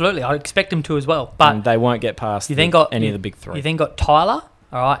 Yep, absolutely. I expect him to as well. But And they won't get past you then got any of the big three. You then got Tyler,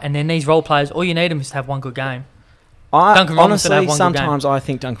 all right, and then these role players. All you need them is to have one good game. Duncan Robinson had honestly, one good sometimes I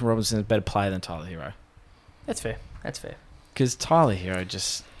think Duncan Robinson is a better player than Tyler Hero. That's fair. That's fair. Because Tyler Hero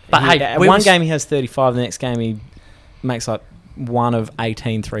just... But hey, at we one was- game he has 35, the next game he makes like 1 of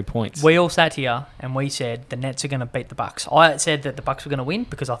 18 3-points. We all sat here and we said the Nets are going to beat the Bucks. I said that the Bucks were going to win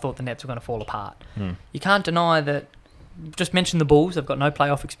because I thought the Nets were going to fall apart. You can't deny that. Just mention the Bulls. They've got no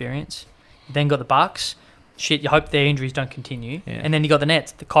playoff experience. You then got the Bucks. Shit, you hope their injuries don't continue. Yeah. And then you got the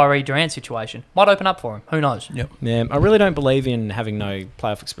Nets. The Kyrie Durant situation might open up for him. Who knows? Yeah, I really don't believe in having no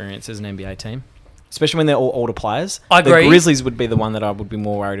playoff experience as an NBA team, especially when they're all older players. I agree. The Grizzlies would be the one that I would be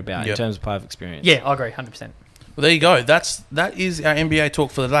more worried about in Yep. terms of playoff experience. Yeah, I agree, 100%. Well, there you go. That is our NBA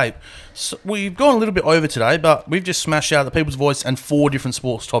talk for the day. So we've gone a little bit over today, but we've just smashed out the People's Voice and 4 different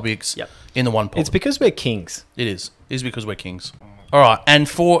sports topics Yep. in the one pod. It's because we're kings. It is. It is because we're kings. All right, and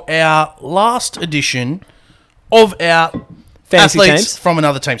for our last edition of our Fantasy athletes teams. from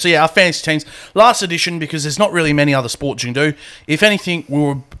another team. So yeah, our fantasy teams. Last edition because there's not really many other sports you can do. If anything,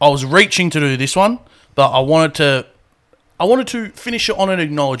 I was reaching to do this one, but I wanted to finish it on an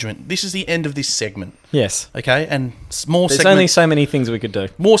acknowledgement. This is the end of this segment. Yes. Okay, and more There's segments. only so many things we could do.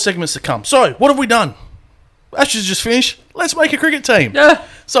 More segments to come. So, what have we done? Ashes just finished. Let's make a cricket team. Yeah.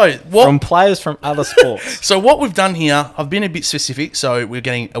 So, what? From players from other sports. So, what we've done here, I've been a bit specific. So, we're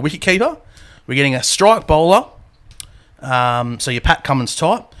getting a wicket keeper. We're getting a strike bowler. So, your Pat Cummins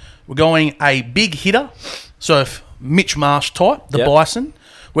type. We're going a big hitter. So, if Mitch Marsh type, the Yep. Bison.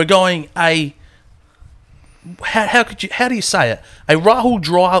 We're going a... How do you say it? A Rahul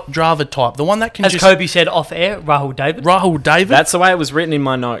Dravid type. The one that can As just... Kobe said off air, Rahul David. Rahul David. That's the way it was written in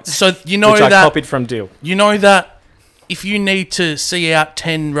my notes. So, you know which I that... copied from Dill. You know that if you need to see out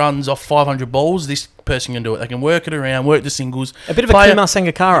 10 runs off 500 balls, this person can do it. They can work it around, work the singles. A bit of a play Kumar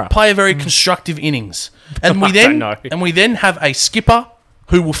Sangakkara. play a very constructive innings. And we I then don't know. have a skipper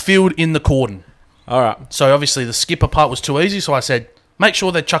who will field in the cordon. All right. So obviously the skipper part was too easy, so I said make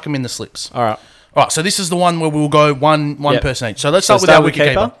sure they chuck him in the slips. All right. All right, so this is the one where we'll go one Yep. person each. So let's So start with our wicket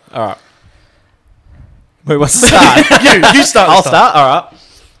keeper. All right. Who wants to start? you start. I'll this time. start. All right.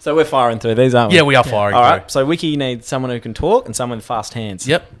 So we're firing through these, aren't we? Yeah, we are firing. All through. right. So Wiki needs someone who can talk and someone with fast hands.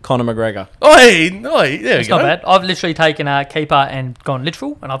 Yep. Conor McGregor. Oh, hey, there It's we go. not bad. I've literally taken a keeper and gone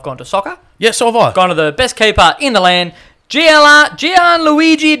literal, and I've gone to soccer. Yeah, so have I. Gone to the best keeper in the land,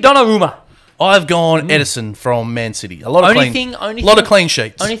 Gianluigi Donnarumma. I've gone Edison from Man City. A lot of clean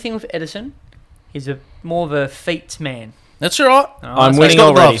sheets. Only thing with Edison, he's more of a feet man. That's all right. I'm so winning he's got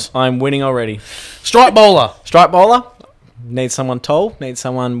already. gloves. I'm winning already. Strike bowler. Strike bowler. Needs someone tall. Needs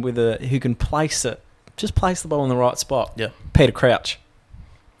someone who can place it. Just place the ball in the right spot. Yeah. Peter Crouch.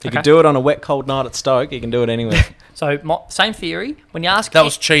 He Okay. could do it on a wet, cold night at Stoke. He can do it anywhere. So same theory. When you ask, That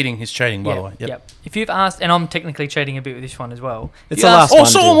was cheating. He's cheating, by the way. Yep. If you've asked, and I'm technically cheating a bit with this one as well. It's You the ask- last Oh, one.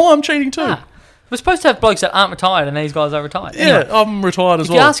 so Jill. am I. I'm cheating too. We're supposed to have blokes that aren't retired, and these guys are retired. Yeah, Anyway, I'm retired as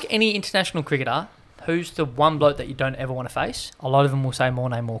if you well. ask any international cricketer, who's the one bloke that you don't ever want to face? A lot of them will say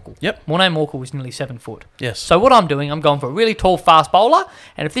Morné Morkel. Yep. Morné Morkel was nearly 7 foot. Yes. So what I'm doing, I'm going for a really tall, fast bowler,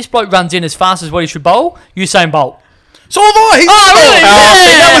 and if this bloke runs in as fast as what he should bowl, Usain Bolt. So have I. Oh, really? Oh,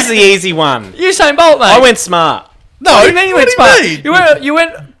 see, Yeah. that was the easy one. Usain Bolt, mate. I went smart. No, What do you mean you went what smart? do you mean? You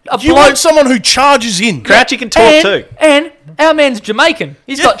went a You bloke. want someone who charges in. Crouchy can talk too. And our man's Jamaican.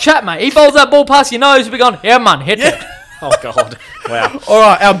 He's got chat, mate. He bowls that ball past your nose. We're going, yeah, man, hit it. Oh, God. Wow. All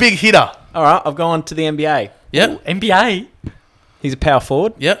right, our big hitter. All right, I've gone to the NBA. Yep. NBA. He's a power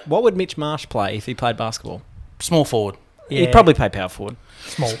forward. Yep. What would Mitch Marsh play if he played basketball? Small forward. Yeah. He'd probably play power forward.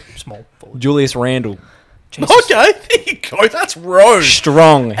 small forward. Julius Randle. Jesus. Okay, there you go. That's Rose.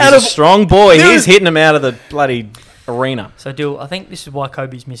 Strong. He's Out a of- strong boy. There He's is- hitting him out of the bloody arena. So, Dill, I think this is why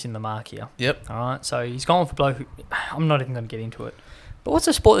Kobe's missing the mark here. Yep. All right, so he's gone for bloke who... I'm not even going to get into it. But what's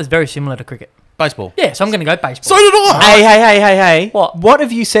a sport that's very similar to cricket? Baseball. Yeah, so I'm going to go baseball. So did I. Hey. What?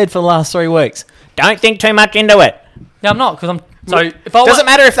 have you said for the last 3 weeks? Don't think too much into it. No, I'm not, because I'm... So, if I Doesn't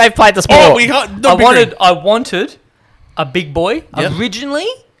matter if they've played the sport. Oh, we got. No, I wanted a big boy. Yep. Originally,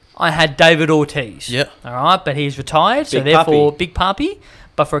 I had David Ortiz. Yep. All right, but he's retired, so Big therefore, puppy. big puppy.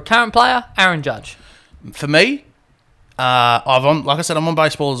 But for a current player, Aaron Judge. For me, like I said, I'm on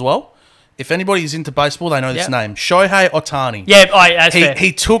baseball as well. If anybody's into baseball, they know this Yep. name. Shohei Ohtani. Yeah, that's fair.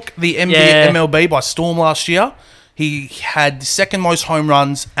 He took the Yeah. MLB by storm last year. He had the second most home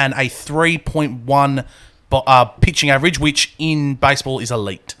runs and a 3.1 pitching average, which in baseball is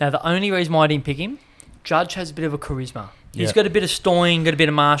elite. Now, the only reason why I didn't pick him Judge has a bit of a charisma. He's Yeah. got a bit of stoing, got a bit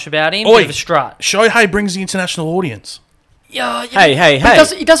of marsh about him, Oi. bit of a strut. Shohei brings the international audience. Yeah, Hey.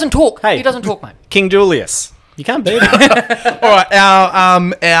 He doesn't talk. Hey. He doesn't talk, mate. King Julius. You can't beat him. All right, our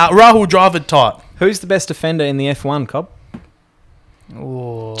Rahul Dravid type. Who's the best defender in the F1, Cobb?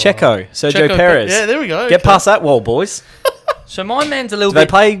 Ooh. Sergio Checo Perez. Yeah, there we go. Get past that wall, boys. So my man's a little Do they bit...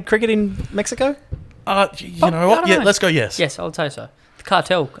 play cricket in Mexico? You know I what? don't Yeah, know. let's go yes. Yes, I would say so. The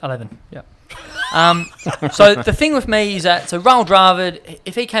Cartel 11. Yeah. So the thing with me is that Rahul Dravid,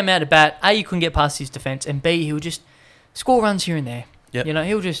 if he came out to bat, A, you couldn't get past his defence, and B, he would just score runs here and there. Yep. You know,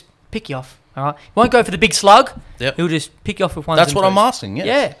 he'll just pick you off. All right, he won't go for the big slug. Yep. He'll just pick you off with ones. That's and what I'm twos. asking, yes.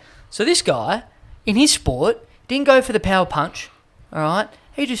 Yeah. So this guy, in his sport, didn't go for the power punch. All right,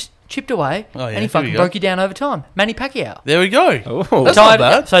 he just chipped away, Oh, yeah, and here he we fucking go. broke you down over time. Manny Pacquiao. There we go. Oh, That's not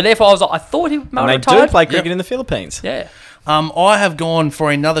bad. So therefore, I was like, I thought he might and have they retired. do play cricket in the Philippines. Yeah. I have gone for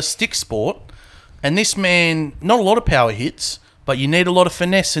another stick sport, and this man, not a lot of power hits, but you need a lot of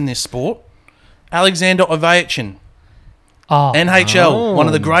finesse in this sport. Alexander Ovechkin, Oh. NHL, one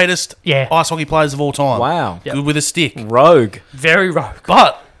of the greatest Yeah. ice hockey players of all time. Wow. Yep. Good with a stick. Rogue. Very rogue.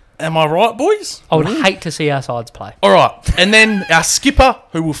 But, am I right, boys? I would hate to see our sides play. All right. And then our skipper,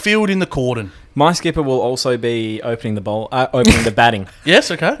 who will field in the cordon. My skipper will also be opening the batting. Yes,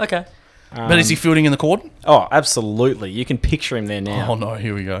 okay. Okay. But is he fielding in the cordon? Oh, absolutely. You can picture him there now. Oh, no.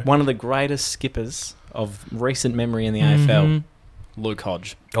 Here we go. One of the greatest skippers of recent memory in the Mm-hmm. AFL, Luke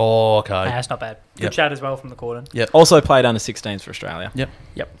Hodge. Oh, okay. That's not bad. Good Yep. chat as well from the cordon. Also played under 16s for Australia.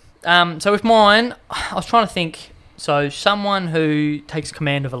 Yep. So with mine, I was trying to think. So someone who takes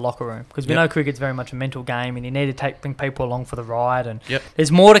command of a locker room, because we Yep. know cricket's very much a mental game, and you need to bring people along for the ride. And Yep.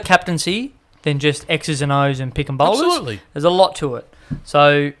 there's more to captaincy than just X's and O's and pick and bowlers. Absolutely. There's a lot to it.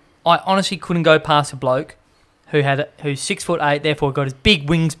 So I honestly couldn't go past a bloke who's 6'8", therefore got his big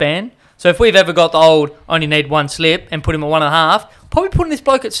wingspan. So if we've ever got the old only need one slip and put him at 1.5, probably putting this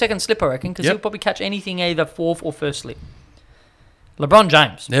bloke at second slip, I reckon, because Yep. he'll probably catch anything either fourth or first slip. LeBron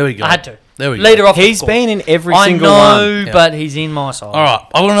James. There we go. I had to. There we go. Leader off the He's score. been in every I single know, one. Yeah. but he's in my side. All right.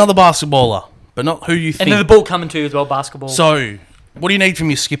 I've got another basketballer, but not who you think. And then the ball coming to you as well, basketball. So, what do you need from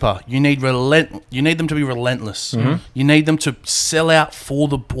your skipper? You need You need them to be relentless. You need them to sell out for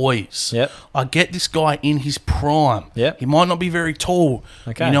the boys. Yep. I get this guy in his prime. Yep. He might not be very tall.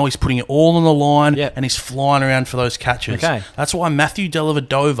 Okay. You know, he's putting it all on the line Yep. and he's flying around for those catches. Okay. That's why Matthew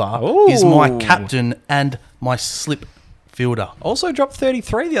Dellavedova Ooh. is my captain and my slip fielder. Also dropped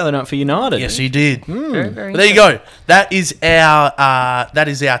 33 the other night for United. Yes, he did. very, very But there you go. That is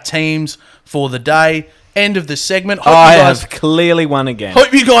our teams for the day. End of the segment. Hope I you guys have clearly won again.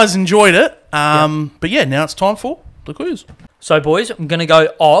 Hope you guys enjoyed it. But yeah, now it's time for the quiz. So, boys, I'm going to go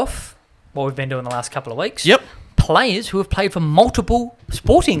off what we've been doing the last couple of weeks. Yep. Players who have played for multiple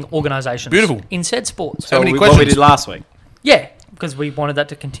sporting organisations. Beautiful. In said sports. How many What we questions? did last week. Yeah, because we wanted that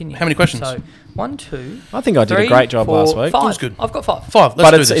to continue. How many questions? So, 1, 2, I think I did 3, a great job 4, last week. 5. That was good. I've got 5. 5. Let's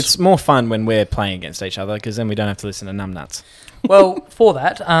But do it's this. it's more fun when we're playing against each other because then we don't have to listen to numbnuts. Well, for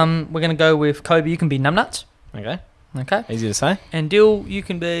that, we're going to go with Kobe. You can be numbnuts. Okay, Okay. easy to say. And Dill, you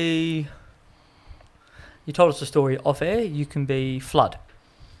can be. You told us a story off air. You can be Flood.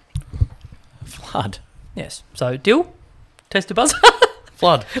 Flood. Yes. So, Dill, test the buzzer.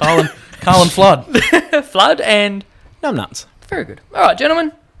 Flood. Carlin Flood. Flood and. Numbnuts. Very good. All right,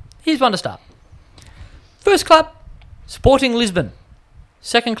 gentlemen. Here's one to start. First club, Sporting Lisbon.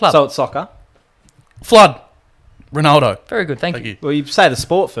 Second club. So it's soccer. Flood. Ronaldo. Very good. Thank Thank you. you. Well, you say the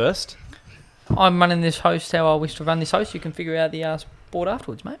sport first. I'm running this host how I wish to run this host. You can figure out the sport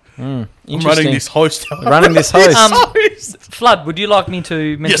afterwards, mate. I'm Interesting. running this host. Running this host. Flood, would you like me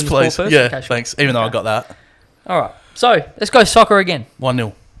to mention Yes, the sport please. first? Yeah, Okay, sure. thanks. Even though I Okay. got that. All right. So, let's go soccer again.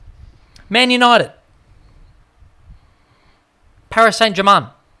 1-0. Man United. Paris Saint-Germain.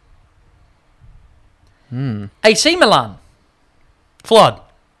 AC Milan. Flood.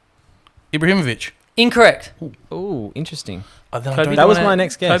 Ibrahimovic. Incorrect. Ooh, interesting. Then I Kobe, don't- That do you was wanna- my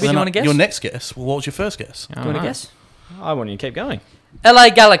next guess. Kobe, do then you I- want to guess? Your next guess. Well, what was your first guess? Do you want to guess? I want you to keep going. LA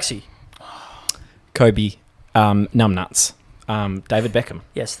Galaxy. Kobe, numbnuts, David Beckham.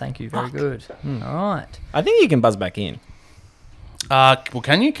 Yes, thank you. Very good. All right. I think you can buzz back in. Well,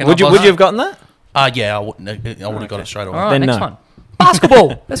 can you? Would you have gotten that? Yeah, I would have got it straight away. All right, Then next no. one.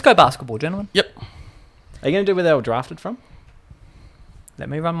 Basketball. Let's go basketball, gentlemen. Yep. Are you going to do where they were drafted from? Let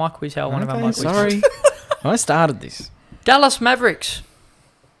me run my quiz how I want to run my quiz. Sorry. I started this. Dallas Mavericks.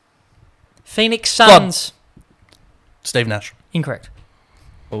 Phoenix Suns. Steve Nash. Incorrect.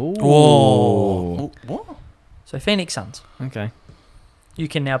 Ooh. Whoa. What? So Phoenix Suns. Okay. You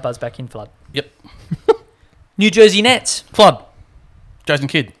can now buzz back in, Flood. Yep. New Jersey Nets. Flood. Jason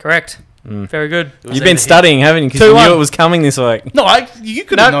Kidd. Correct. Very good. You've been studying, haven't you? Because you 2-1. knew it was coming this week. No, you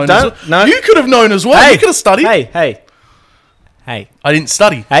could have known. No. You could have known as well. Hey, You could have studied. Hey. I didn't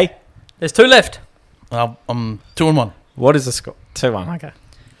study. Hey. There's 2 left. I'm 2-1. What is the score? 2-1. Okay.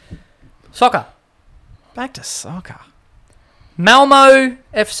 Soccer. Back to soccer. Malmo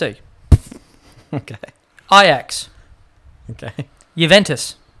FC. Okay. Ajax. Okay.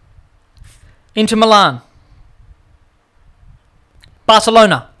 Juventus. Inter Milan.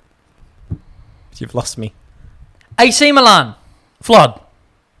 Barcelona. You've lost me. AC Milan. Flood.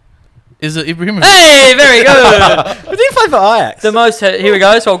 Is it Ibrahimovic? Hey, very good. But did you play for Ajax? The most. Here we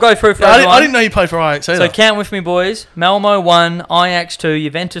go. So I'll go through for I everyone. didn't know you played for Ajax either. So count with me, boys. Malmo 1, Ajax 2,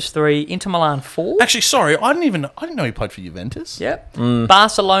 Juventus 3, Inter Milan 4. Actually, sorry, I didn't know you played for Juventus. Yep.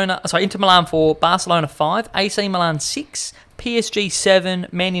 Inter Milan 4, Barcelona 5, AC Milan 6, PSG 7,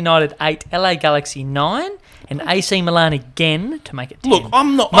 Man United 8, LA Galaxy 9, and AC Milan again to make it 10. Look,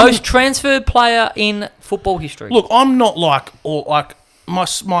 I'm not Most transferred player in football history. Look, I'm not like my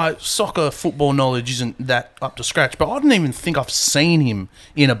soccer football knowledge isn't that up to scratch, but I don't even think I've seen him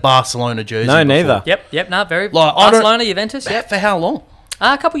in a Barcelona jersey. No, before. neither. Yep, no, very. Like, I don't- Barcelona, Juventus, yep. For how long?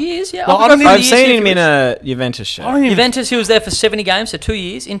 A couple of years, yeah. Well, I'll I go don't for the I've years seen here him if in you a Juventus shirt. I don't even. Juventus, he was there for 70 games, so 2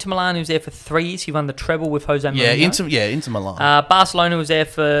 years. Inter Milan, he was there for 3 years. He won the treble with Jose Mourinho. Inter Milan. Barcelona was there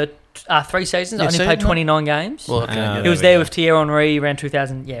for 3 seasons. Yeah, Only see, played no. 29 games. Well, okay, he was we there go. with Thierry Henry around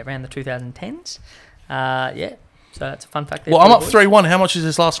 2000. Yeah, around the 2010s. Yeah. So that's a fun fact there. Well, for I'm you up boys. 3-1. How much is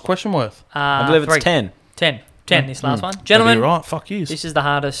this last question worth? I believe it's 3. 10. 10, this last one. Maybe Gentlemen, you're right. Fuck yous. this is the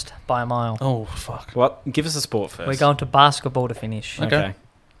hardest by a mile. Oh fuck. What? Give us a sport first. We're going to basketball to finish. Okay.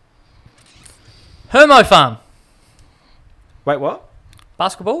 Hermo Farm. Wait, what?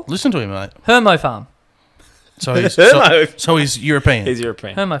 Basketball? Listen to him, mate. Hermo Farm. So he's Hermo. so he's European. He's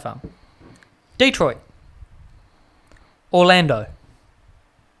European. Hermo Farm. Detroit. Orlando.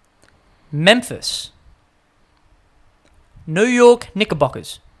 Memphis. New York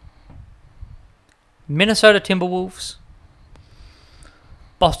Knickerbockers. Minnesota Timberwolves.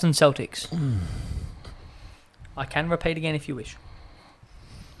 Boston Celtics. I can repeat again if you wish.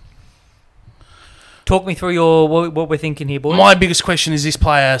 Talk me through what we're thinking here, boys. My biggest question is: this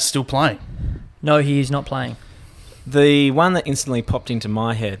player still playing? No, he is not playing. The one that instantly popped into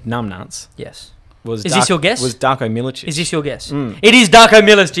my head, numbnuts, Yes. was Is this your guess? Was Darko Milicic. Is this your guess? It is Darko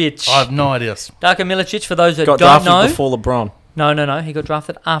Milicic. I have no idea. Darko Milicic, for those that got don't drafted know. before LeBron? No. He got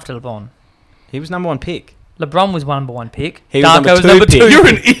drafted after LeBron. He was number 1 pick. LeBron was number 1 pick. He was Darko number was 2 number pick. 2. You're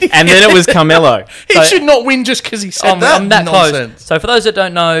an idiot. And then it was Carmelo. He So- should not win just because he said I'm that nonsense. close. So for those that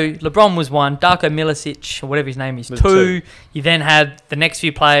don't know, LeBron was 1, Darko Milicic, or whatever his name is, Was 2. two. You then had the next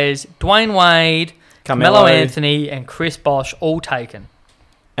few players, Dwayne Wade, Carmelo Anthony, and Chris Bosh, all taken.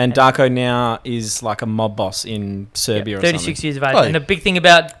 And Darko now is like a mob boss in Serbia or 36 something. years of age. Hey. And the big thing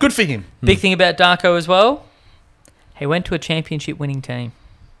about Good for him. Darko as well, he went to a championship winning team.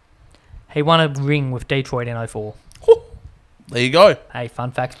 He won a ring with Detroit in 04. There you go. Hey,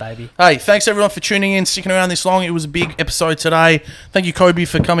 fun facts, baby. Hey, thanks everyone for tuning in, sticking around this long. It was a big episode today. Thank you, Kobe,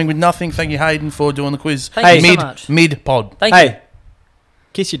 for coming with nothing. Thank you, Hayden, for doing the quiz. Thank you so much. Mid pod. Thank you. Hey,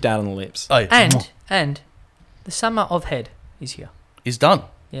 kiss your dad on the lips. Hey, And the summer of head is here. is done.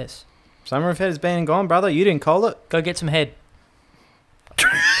 Yes. Summer of Head has been and gone, brother. You didn't call it. Go get some head.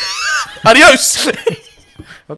 Adios.